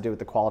that has to do with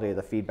the quality of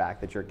the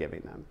feedback that you're giving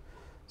them.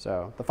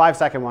 So the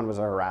 5-second one was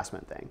a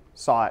harassment thing.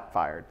 Saw it,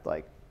 fired,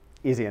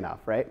 easy enough,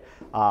 right?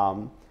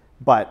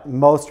 But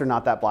most are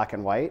not that black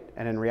and white.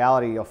 And in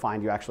reality, you'll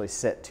find you actually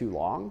sit too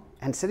long.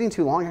 And sitting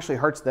too long actually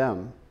hurts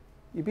them.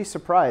 You'd be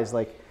surprised.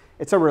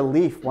 It's a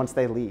relief once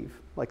they leave.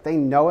 They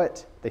know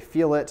it, they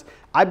feel it.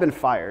 I've been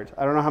fired.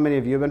 I don't know how many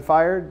of you have been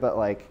fired, but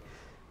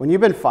when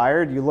you've been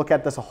fired, you look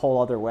at this a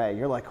whole other way.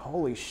 You're like,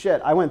 holy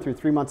shit, I went through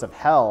 3 months of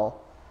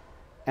hell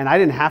and I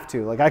didn't have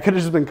to. I could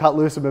have just been cut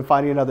loose and been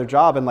finding another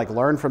job and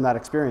learned from that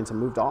experience and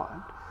moved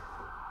on.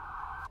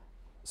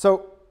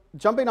 So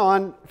jumping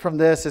on from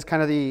this is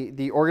kind of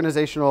the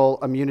organizational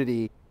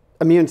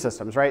immune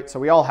systems, right? So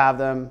we all have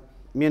them.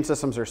 Immune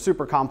systems are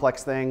super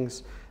complex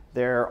things.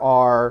 There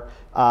are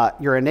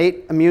your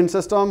innate immune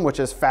system, which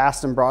is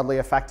fast and broadly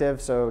effective.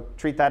 So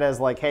treat that as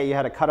hey, you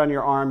had a cut on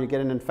your arm, you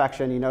get an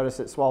infection, you notice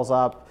it swells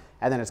up,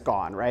 and then it's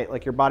gone, right?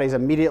 Your body's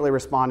immediately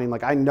responding,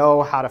 I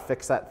know how to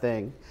fix that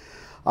thing.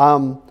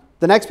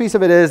 The next piece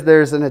of it is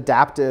there's an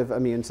adaptive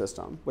immune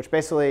system, which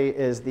basically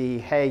is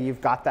hey,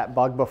 you've got that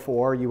bug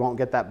before, you won't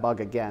get that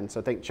bug again.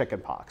 So think chicken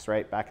pox,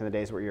 right? Back in the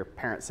days where your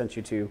parents sent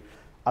you to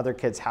other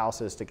kids'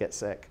 houses to get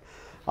sick.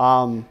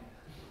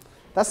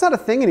 That's not a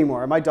thing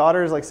anymore. My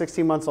daughter is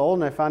 16 months old,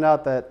 and I found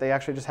out that they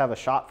actually just have a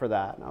shot for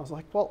that. And I was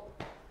like, well,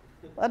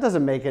 that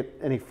doesn't make it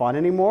any fun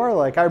anymore.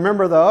 I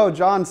remember oh,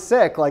 John's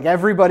sick.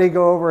 Everybody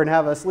go over and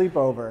have a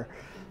sleepover.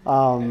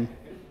 But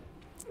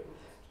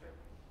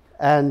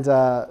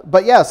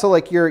yeah, so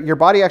your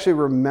body actually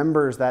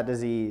remembers that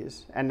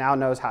disease and now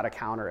knows how to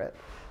counter it,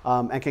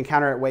 and can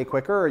counter it way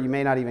quicker, or you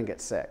may not even get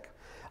sick.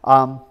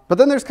 But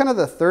then there's kind of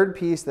the third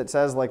piece that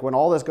says when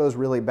all this goes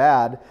really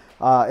bad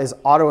is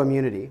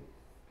autoimmunity.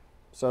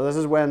 So this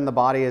is when the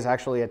body is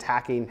actually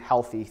attacking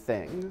healthy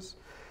things.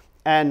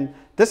 And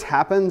this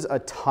happens a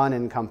ton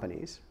in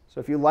companies. So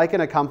if you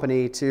liken a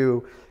company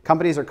to,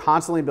 companies are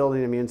constantly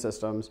building immune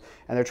systems,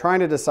 and they're trying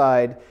to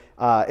decide,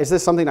 is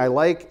this something I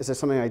like? Is this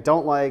something I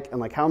don't like?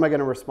 And how am I going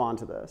to respond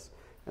to this?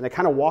 And they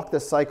kind of walk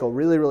this cycle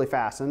really, really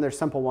fast. And there's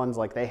simple ones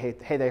hey,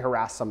 they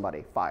harassed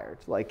somebody, fired.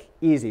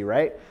 Easy,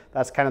 right?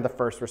 That's kind of the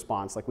first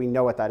response. We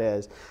know what that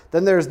is.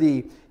 Then there's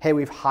hey,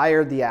 we've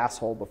hired the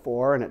asshole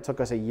before, and it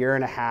took us a year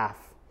and a half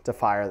to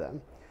fire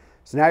them.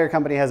 So now your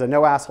company has a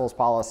no assholes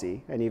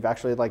policy, and you've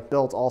actually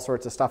built all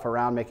sorts of stuff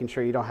around making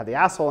sure you don't have the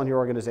asshole in your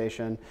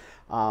organization.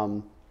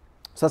 So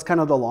that's kind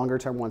of the longer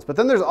term ones. But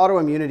then there's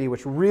autoimmunity,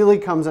 which really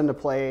comes into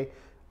play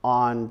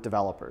on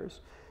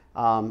developers.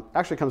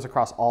 Actually comes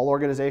across all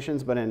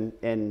organizations, but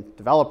in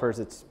developers,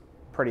 it's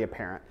pretty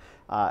apparent.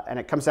 And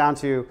it comes down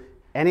to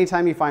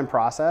anytime you find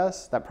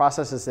process, that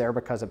process is there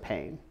because of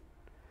pain.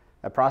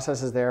 That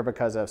process is there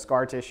because of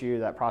scar tissue.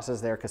 That process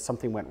is there because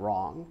something went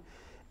wrong.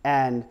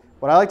 And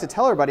what I like to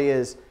tell everybody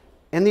is,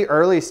 in the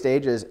early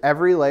stages,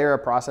 every layer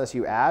of process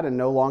you add and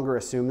no longer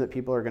assume that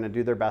people are going to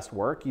do their best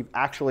work, you've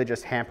actually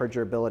just hampered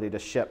your ability to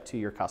ship to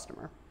your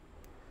customer.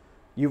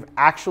 You've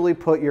actually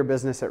put your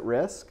business at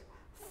risk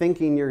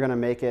thinking you're going to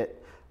make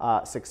it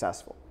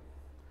successful.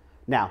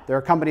 Now, there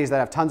are companies that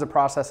have tons of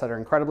process that are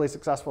incredibly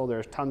successful.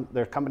 There's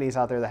companies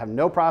out there that have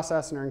no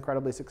process and are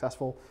incredibly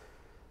successful.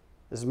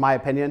 This is my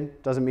opinion.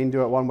 Doesn't mean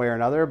do it one way or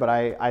another, but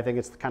I think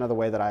it's kind of the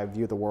way that I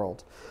view the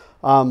world.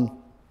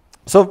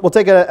 So we'll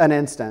take an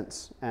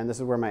instance, and this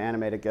is where my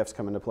animated GIFs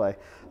come into play.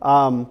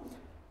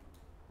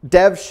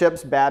 Dev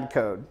ships bad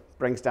code,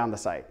 brings down the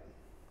site.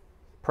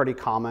 Pretty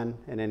common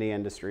in any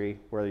industry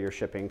where you're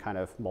shipping kind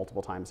of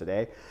multiple times a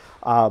day.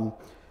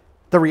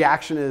 The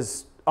reaction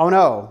is, oh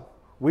no,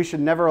 we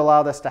should never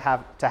allow this to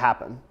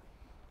happen.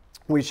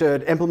 We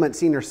should implement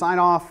senior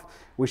sign-off.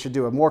 We should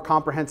do a more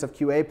comprehensive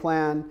QA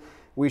plan.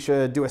 We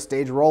should do a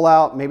stage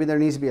rollout. Maybe there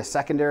needs to be a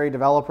secondary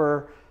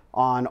developer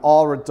on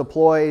all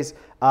deploys.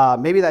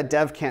 Maybe that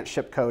dev can't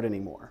ship code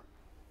anymore.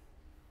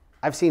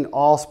 I've seen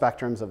all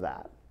spectrums of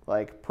that,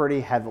 like pretty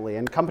heavily.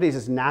 And companies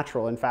is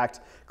natural. In fact,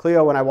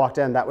 Clio, when I walked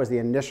in, that was the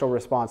initial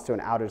response to an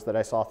outage that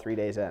I saw 3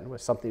 days in,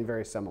 was something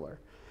very similar.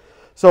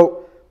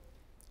 So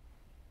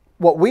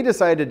what we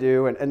decided to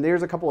do, and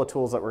there's a couple of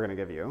tools that we're going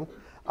to give you,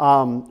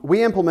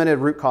 we implemented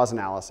root cause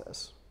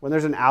analysis. When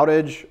there's an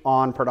outage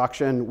on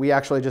production, we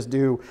actually just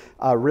do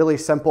a really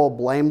simple,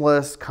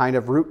 blameless kind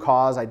of root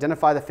cause,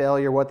 identify the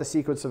failure, what the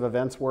sequence of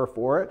events were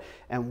for it,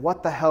 and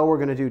what the hell we're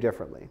going to do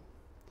differently.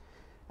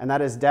 And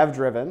that is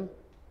dev-driven,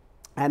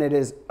 and it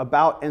is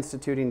about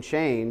instituting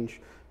change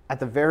at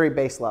the very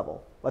base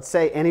level. Let's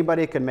say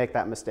anybody could make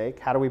that mistake.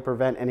 How do we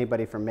prevent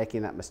anybody from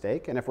making that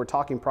mistake? And if we're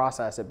talking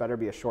process, it better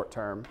be a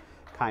short-term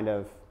kind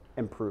of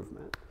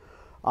improvement.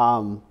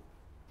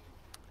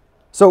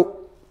 So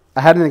I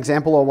had an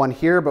example of one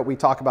here, but we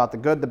talk about the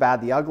good, the bad,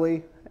 the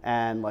ugly,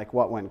 and like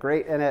what went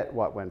great in it,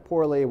 what went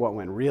poorly, what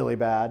went really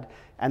bad,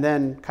 and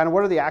then kind of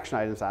what are the action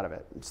items out of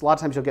it. So a lot of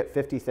times you'll get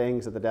 50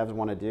 things that the devs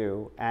want to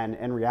do, and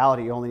in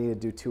reality, you only need to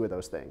do 2 of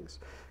those things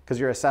because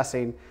you're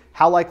assessing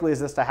how likely is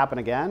this to happen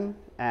again,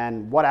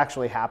 and what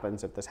actually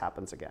happens if this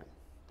happens again.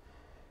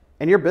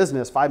 In your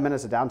business, 5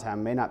 minutes of downtime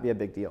may not be a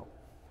big deal.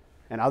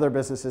 In other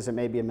businesses, it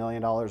may be $1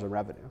 million in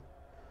revenue.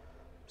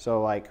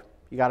 So like,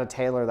 you got to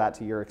tailor that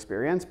to your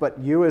experience, but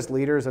you as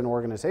leaders and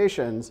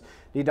organizations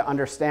need to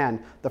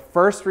understand the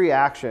first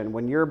reaction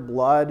when your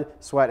blood,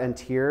 sweat, and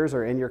tears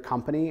are in your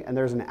company and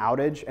there's an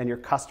outage and your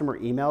customer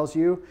emails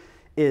you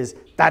is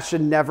that should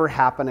never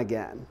happen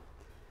again.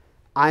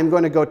 I'm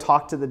going to go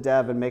talk to the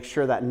dev and make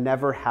sure that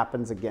never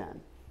happens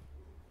again.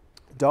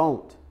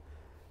 Don't.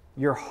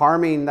 You're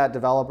harming that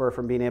developer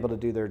from being able to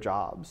do their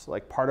jobs.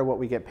 Like part of what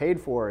we get paid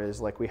for is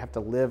like we have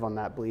to live on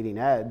that bleeding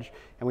edge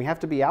and we have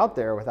to be out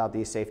there without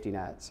these safety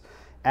nets.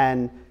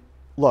 And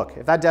look,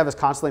 if that dev is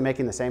constantly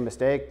making the same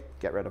mistake,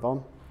 get rid of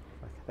them.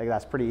 I think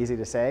that's pretty easy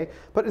to say.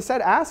 But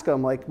instead ask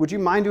them, like, would you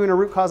mind doing a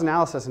root cause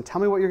analysis and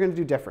tell me what you're going to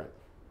do different?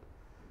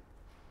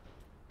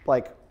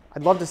 Like,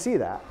 I'd love to see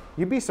that.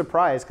 You'd be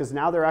surprised because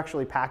now they're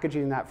actually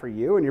packaging that for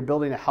you and you're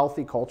building a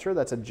healthy culture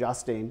that's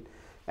adjusting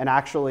and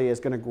actually is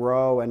going to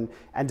grow and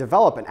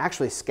develop and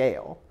actually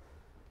scale.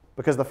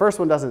 Because the first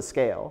one doesn't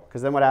scale,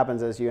 because then what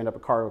happens is you end up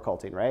at cargo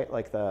culting, right?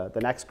 Like the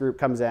next group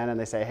comes in and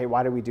they say, hey,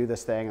 why did we do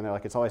this thing? And they're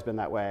like, it's always been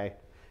that way.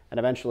 And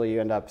eventually you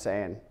end up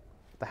saying,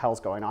 what the hell's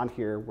going on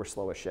here? We're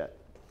slow as shit.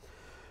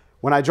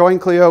 When I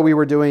joined Clio, we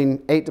were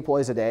doing 8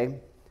 deploys a day.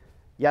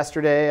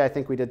 Yesterday, I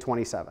think we did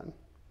 27.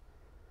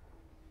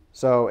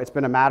 So it's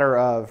been a matter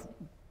of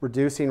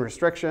reducing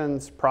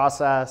restrictions,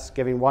 process,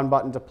 giving one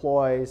button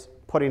deploys,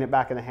 putting it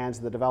back in the hands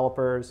of the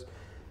developers.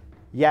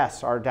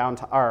 Yes, our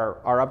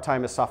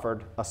uptime has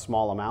suffered a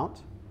small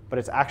amount, but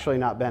it's actually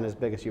not been as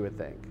big as you would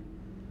think.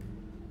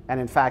 And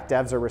in fact,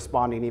 devs are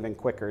responding even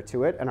quicker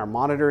to it, and our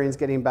monitoring is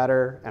getting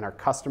better, and our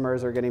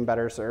customers are getting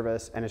better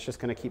service, and it's just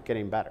going to keep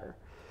getting better.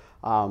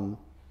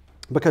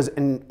 Because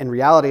in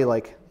reality,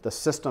 like the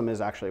system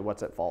is actually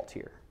what's at fault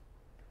here.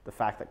 The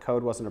fact that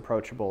code wasn't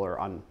approachable or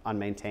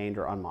unmaintained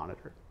or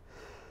unmonitored.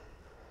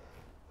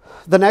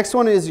 The next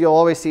one is you'll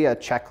always see a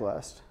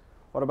checklist.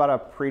 What about a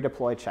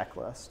pre-deploy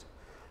checklist?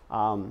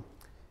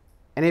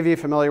 Any of you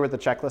familiar with the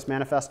Checklist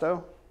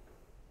Manifesto?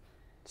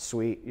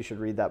 Sweet, you should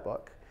read that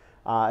book.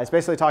 It's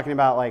basically talking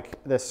about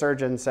like this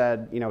surgeon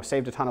said, you know,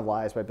 saved a ton of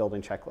lives by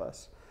building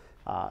checklists.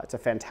 It's a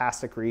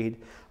fantastic read.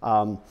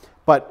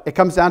 But it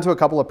comes down to a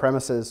couple of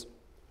premises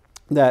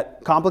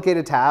that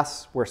complicated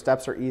tasks where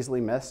steps are easily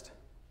missed.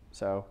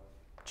 So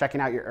checking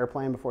out your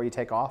airplane before you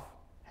take off.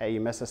 Hey, you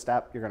miss a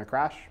step, you're going to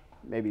crash.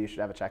 Maybe you should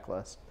have a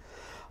checklist.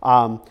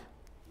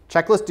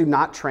 Checklists do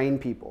not train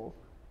people.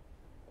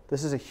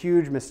 This is a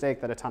huge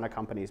mistake that a ton of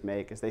companies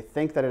make, is they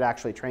think that it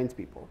actually trains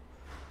people.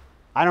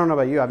 I don't know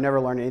about you, I've never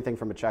learned anything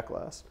from a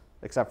checklist,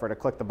 except for to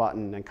click the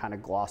button and kind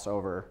of gloss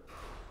over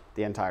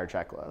the entire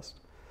checklist.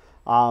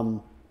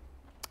 And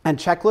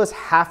checklists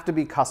have to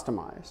be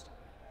customized.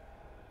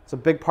 So a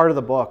big part of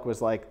the book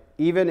was like,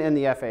 even in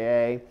the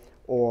FAA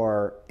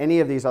or any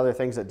of these other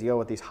things that deal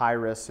with these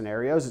high-risk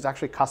scenarios, it's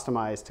actually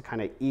customized to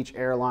kind of each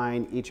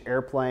airline, each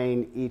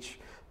airplane, each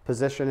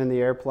position in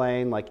the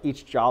airplane, like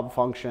each job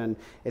function.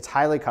 It's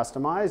highly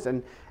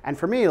customized. And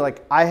for me,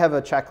 like I have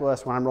a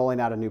checklist when I'm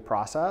rolling out a new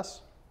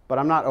process, but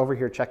I'm not over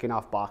here checking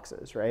off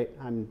boxes, right?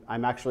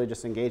 I'm actually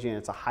just engaging.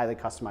 It's a highly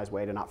customized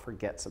way to not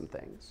forget some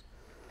things.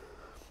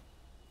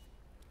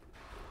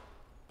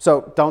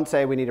 So don't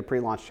say we need a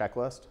pre-launch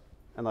checklist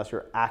unless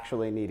you're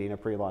actually needing a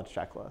pre-launch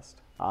checklist.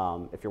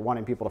 If you're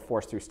wanting people to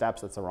force through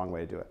steps, that's the wrong way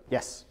to do it.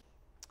 Yes?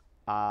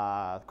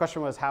 The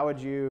question was, how would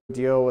you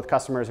deal with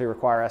customers who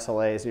require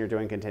SLAs and you're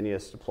doing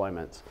continuous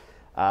deployments?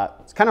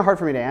 It's kind of hard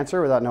for me to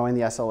answer without knowing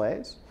the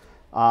SLAs.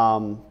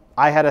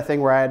 I had a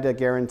thing where I had to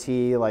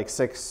guarantee like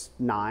 6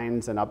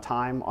 nines and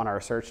uptime on our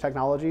search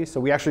technology. So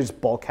we actually just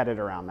bulkheaded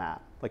around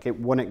that. Like it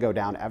wouldn't go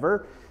down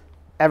ever.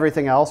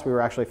 Everything else, we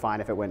were actually fine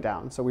if it went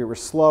down. So we were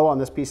slow on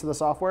this piece of the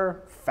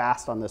software,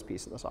 fast on this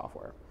piece of the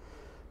software.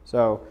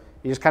 So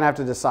you just kind of have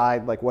to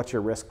decide like what's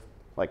your risk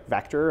like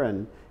vector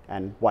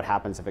and what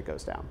happens if it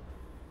goes down.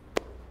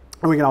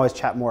 And we can always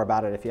chat more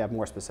about it if you have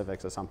more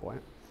specifics at some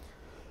point.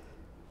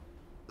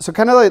 So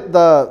kind of like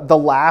the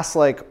last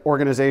like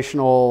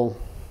organizational,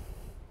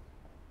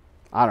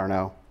 I don't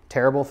know,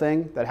 terrible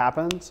thing that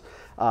happens,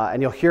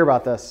 and you'll hear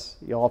about this,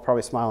 you'll all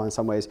probably smile in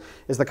some ways,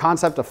 is the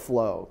concept of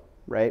flow,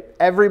 right?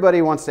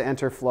 Everybody wants to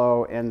enter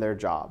flow in their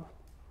job.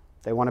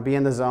 They want to be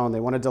in the zone, they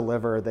want to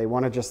deliver, they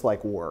want to just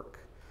like work.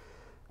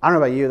 I don't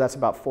know about you, that's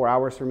about 4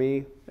 hours for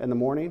me in the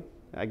morning.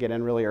 I get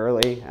in really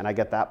early and I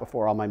get that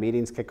before all my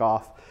meetings kick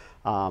off.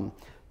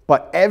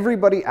 But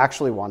everybody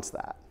actually wants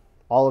that.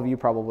 All of you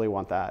probably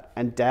want that.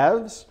 And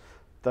devs,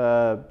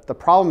 the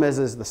problem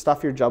is the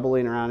stuff you're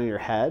juggling around in your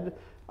head,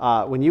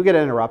 when you get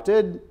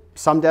interrupted,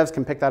 some devs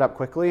can pick that up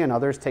quickly and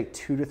others take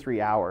 2 to 3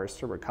 hours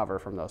to recover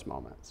from those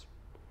moments.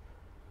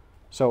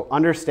 So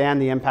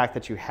understand the impact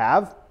that you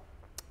have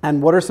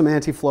and what are some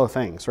anti-flow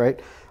things, right?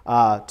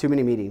 Too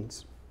many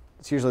meetings.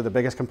 It's usually the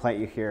biggest complaint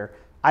you hear.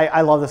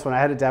 I love this one. I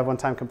had a dev one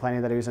time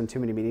complaining that he was in too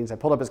many meetings. I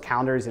pulled up his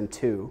calendar, he's in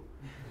 2.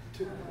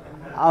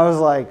 I was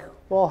like,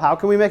 well, how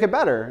can we make it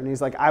better? And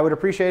he's like, I would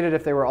appreciate it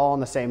if they were all on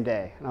the same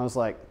day. And I was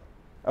like,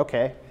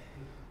 okay.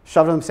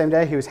 Shoved him the same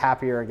day, he was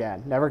happier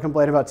again. Never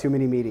complained about too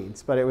many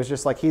meetings, but it was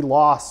just like he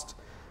lost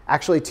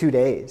actually 2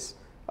 days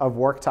of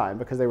work time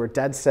because they were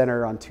dead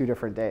center on 2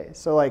 different days.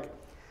 So like,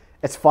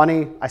 it's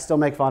funny, I still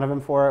make fun of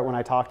him for it when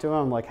I talk to him.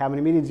 I'm like, how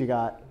many meetings you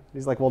got?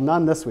 He's like, well,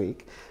 none this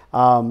week.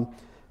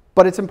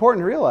 But it's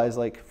important to realize,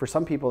 like, for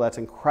some people that's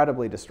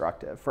incredibly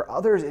destructive. For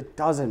others, it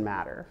doesn't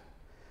matter.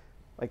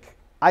 Like,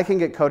 I can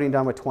get coding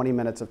done with 20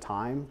 minutes of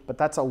time, but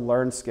that's a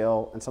learned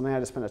skill and something I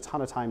had to spend a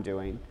ton of time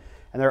doing.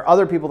 And there are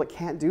other people that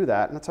can't do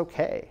that, and that's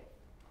okay.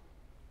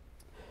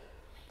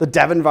 The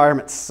dev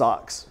environment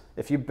sucks.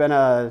 If you've been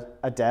a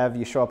dev,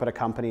 you show up at a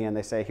company and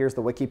they say, here's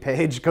the wiki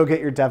page, go get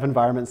your dev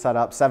environment set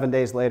up. 7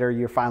 days later,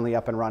 you're finally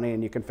up and running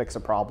and you can fix a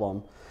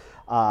problem.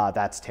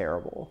 That's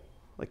terrible.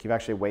 Like you've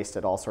actually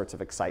wasted all sorts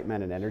of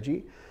excitement and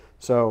energy.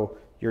 So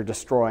you're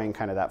destroying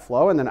kind of that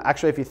flow. And then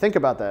actually, if you think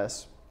about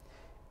this,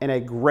 in a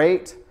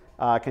great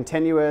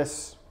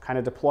continuous kind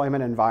of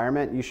deployment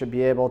environment, you should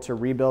be able to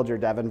rebuild your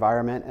dev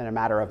environment in a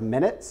matter of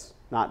minutes,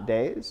 not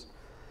days,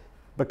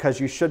 because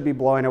you should be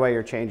blowing away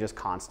your changes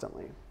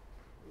constantly.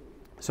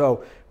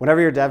 So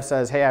whenever your dev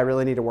says, hey, I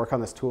really need to work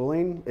on this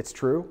tooling, it's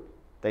true.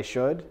 They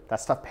should.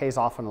 That stuff pays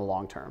off in the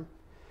long term.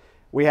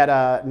 We had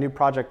a new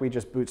project we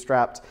just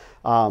bootstrapped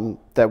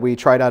that we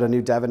tried out a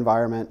new dev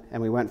environment,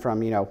 and we went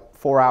from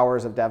 4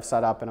 hours of dev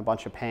setup and a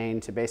bunch of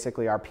pain to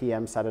basically our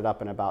PM set it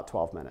up in about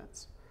 12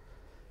 minutes.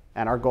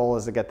 And our goal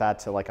is to get that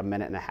to like 1.5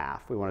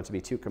 minutes. We want it to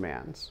be 2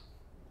 commands.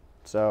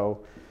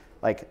 So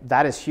like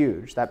that is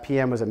huge. That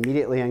PM was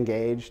immediately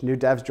engaged. New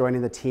devs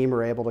joining the team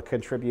were able to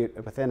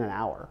contribute within an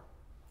hour.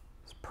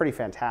 It's pretty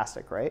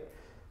fantastic, right?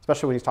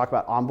 Especially when you talk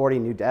about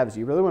onboarding new devs.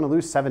 You really want to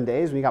lose 7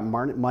 days when you got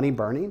money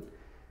burning?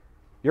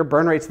 Your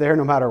burn rate's there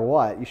no matter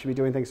what. You should be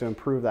doing things to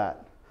improve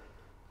that.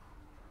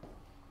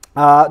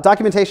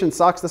 Documentation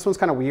sucks. This one's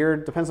kind of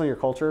weird. Depends on your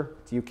culture.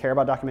 Do you care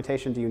about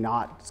documentation? Do you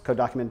not? Does code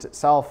document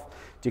itself?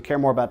 Do you care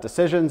more about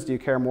decisions? Do you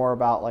care more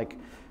about like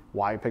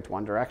why we picked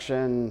one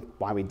direction,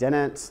 why we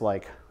didn't,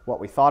 like what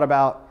we thought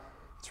about?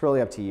 It's really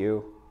up to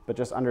you. But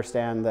just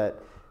understand that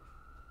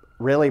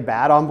really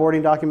bad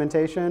onboarding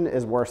documentation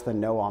is worse than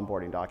no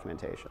onboarding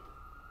documentation.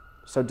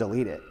 So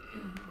delete it.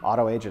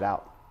 Auto-age it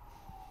out.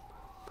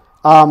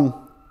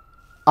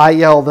 I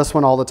yell this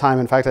one all the time.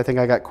 In fact, I think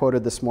I got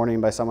quoted this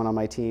morning by someone on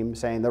my team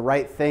saying, the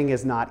right thing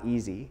is not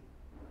easy.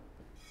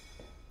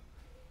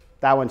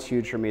 That one's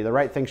huge for me. The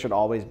right thing should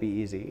always be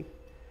easy.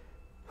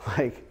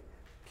 Like,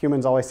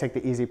 humans always take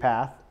the easy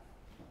path.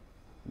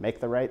 Make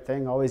the right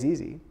thing always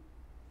easy.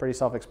 Pretty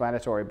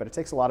self-explanatory, but it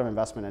takes a lot of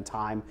investment and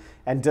time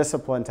and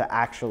discipline to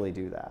actually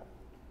do that.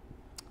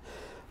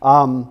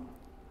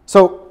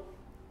 So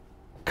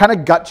kind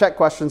of gut check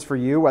questions for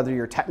you, whether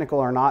you're technical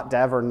or not,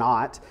 dev or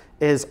not,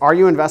 is are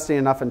you investing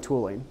enough in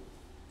tooling?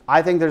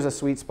 I think there's a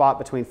sweet spot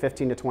between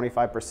 15 to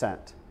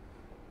 25%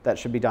 that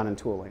should be done in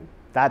tooling.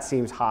 That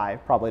seems high,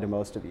 probably to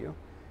most of you.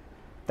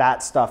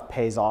 That stuff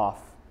pays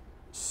off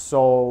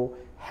so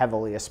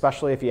heavily,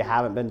 especially if you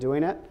haven't been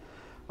doing it.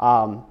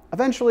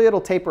 Eventually it'll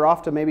taper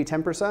off to maybe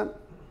 10%,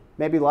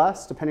 maybe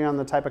less, depending on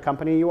the type of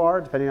company you are,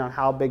 depending on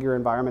how big your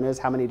environment is,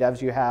 how many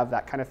devs you have,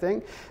 that kind of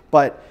thing.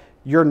 But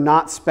you're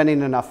not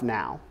spending enough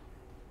now,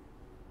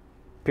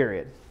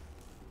 period.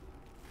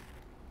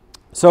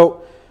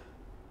 So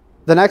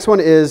the next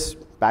one is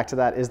back to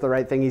that, is the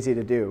right thing easy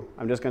to do?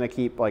 I'm just going to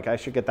keep, like, I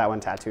should get that one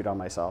tattooed on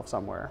myself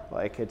somewhere.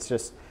 Like,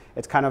 it's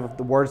kind of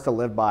the words to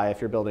live by if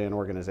you're building an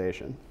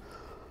organization.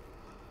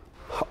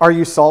 Are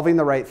you solving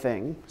the right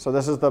thing? So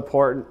this is the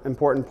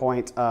important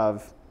point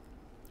of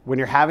when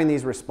you're having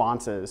these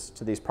responses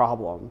to these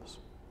problems,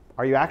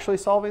 are you actually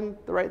solving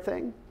the right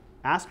thing?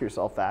 Ask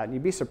yourself that, and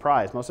you'd be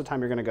surprised. Most of the time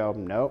you're going to go,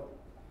 nope,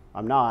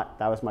 I'm not.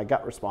 That was my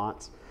gut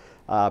response.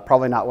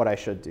 Probably not what I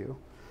should do.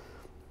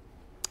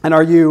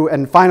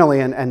 And finally,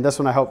 and this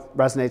one I hope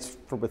resonates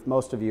with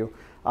most of you,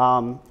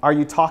 are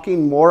you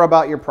talking more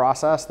about your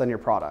process than your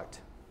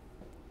product?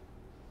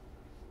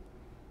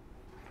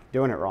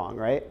 Doing it wrong,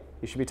 right?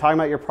 You should be talking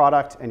about your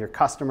product and your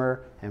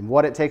customer and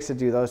what it takes to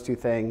do those two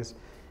things.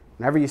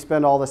 Whenever you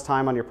spend all this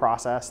time on your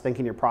process,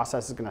 thinking your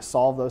process is going to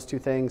solve those two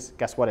things,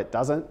 guess what? It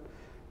doesn't.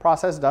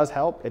 Process does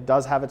help. It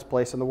does have its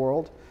place in the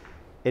world.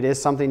 It is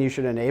something you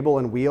should enable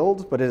and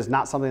wield, but it is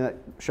not something that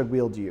should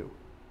wield you.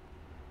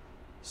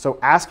 So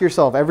ask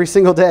yourself every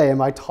single day,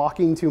 am I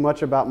talking too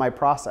much about my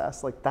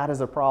process? Like, that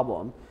is a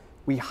problem.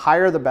 We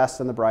hire the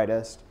best and the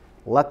brightest.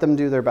 Let them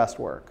do their best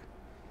work.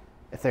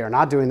 If they are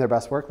not doing their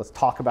best work, let's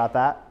talk about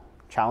that.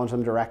 Challenge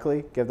them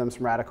directly. Give them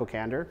some radical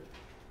candor.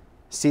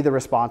 See the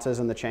responses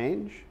and the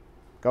change.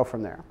 Go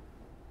from there.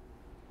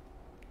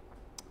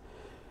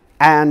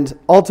 And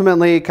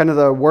ultimately, kind of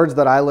the words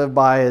that I live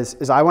by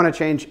is I want to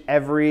change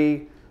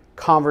every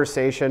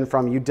conversation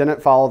from you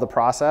didn't follow the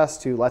process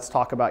to let's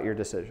talk about your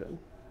decision.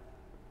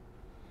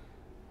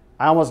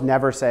 I almost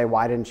never say,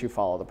 why didn't you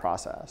follow the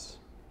process?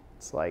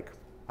 It's like,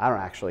 I don't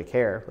actually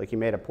care. Like, you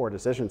made a poor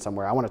decision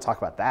somewhere. I want to talk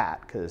about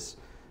that because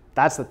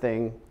that's the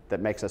thing that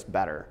makes us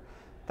better.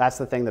 That's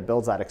the thing that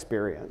builds that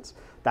experience.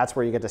 That's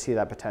where you get to see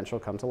that potential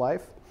come to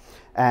life.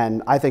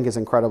 And I think is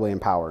incredibly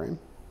empowering.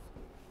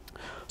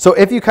 So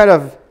if you kind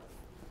of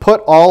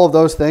put all of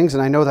those things,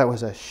 and I know that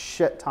was a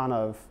shit ton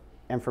of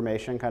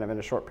information kind of in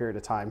a short period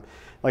of time.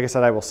 Like I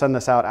said, I will send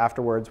this out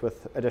afterwards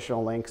with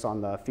additional links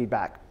on the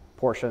feedback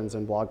portions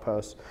and blog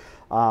posts.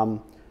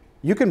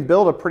 You can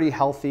build a pretty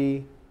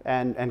healthy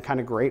and kind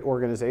of great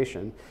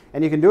organization,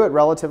 and you can do it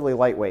relatively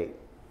lightweight.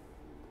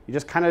 You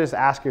just kind of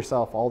ask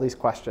yourself all these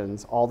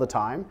questions all the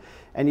time,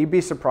 and you'd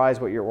be surprised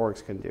what your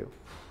orgs can do.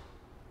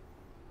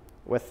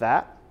 With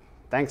that,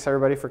 thanks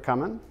everybody for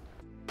coming.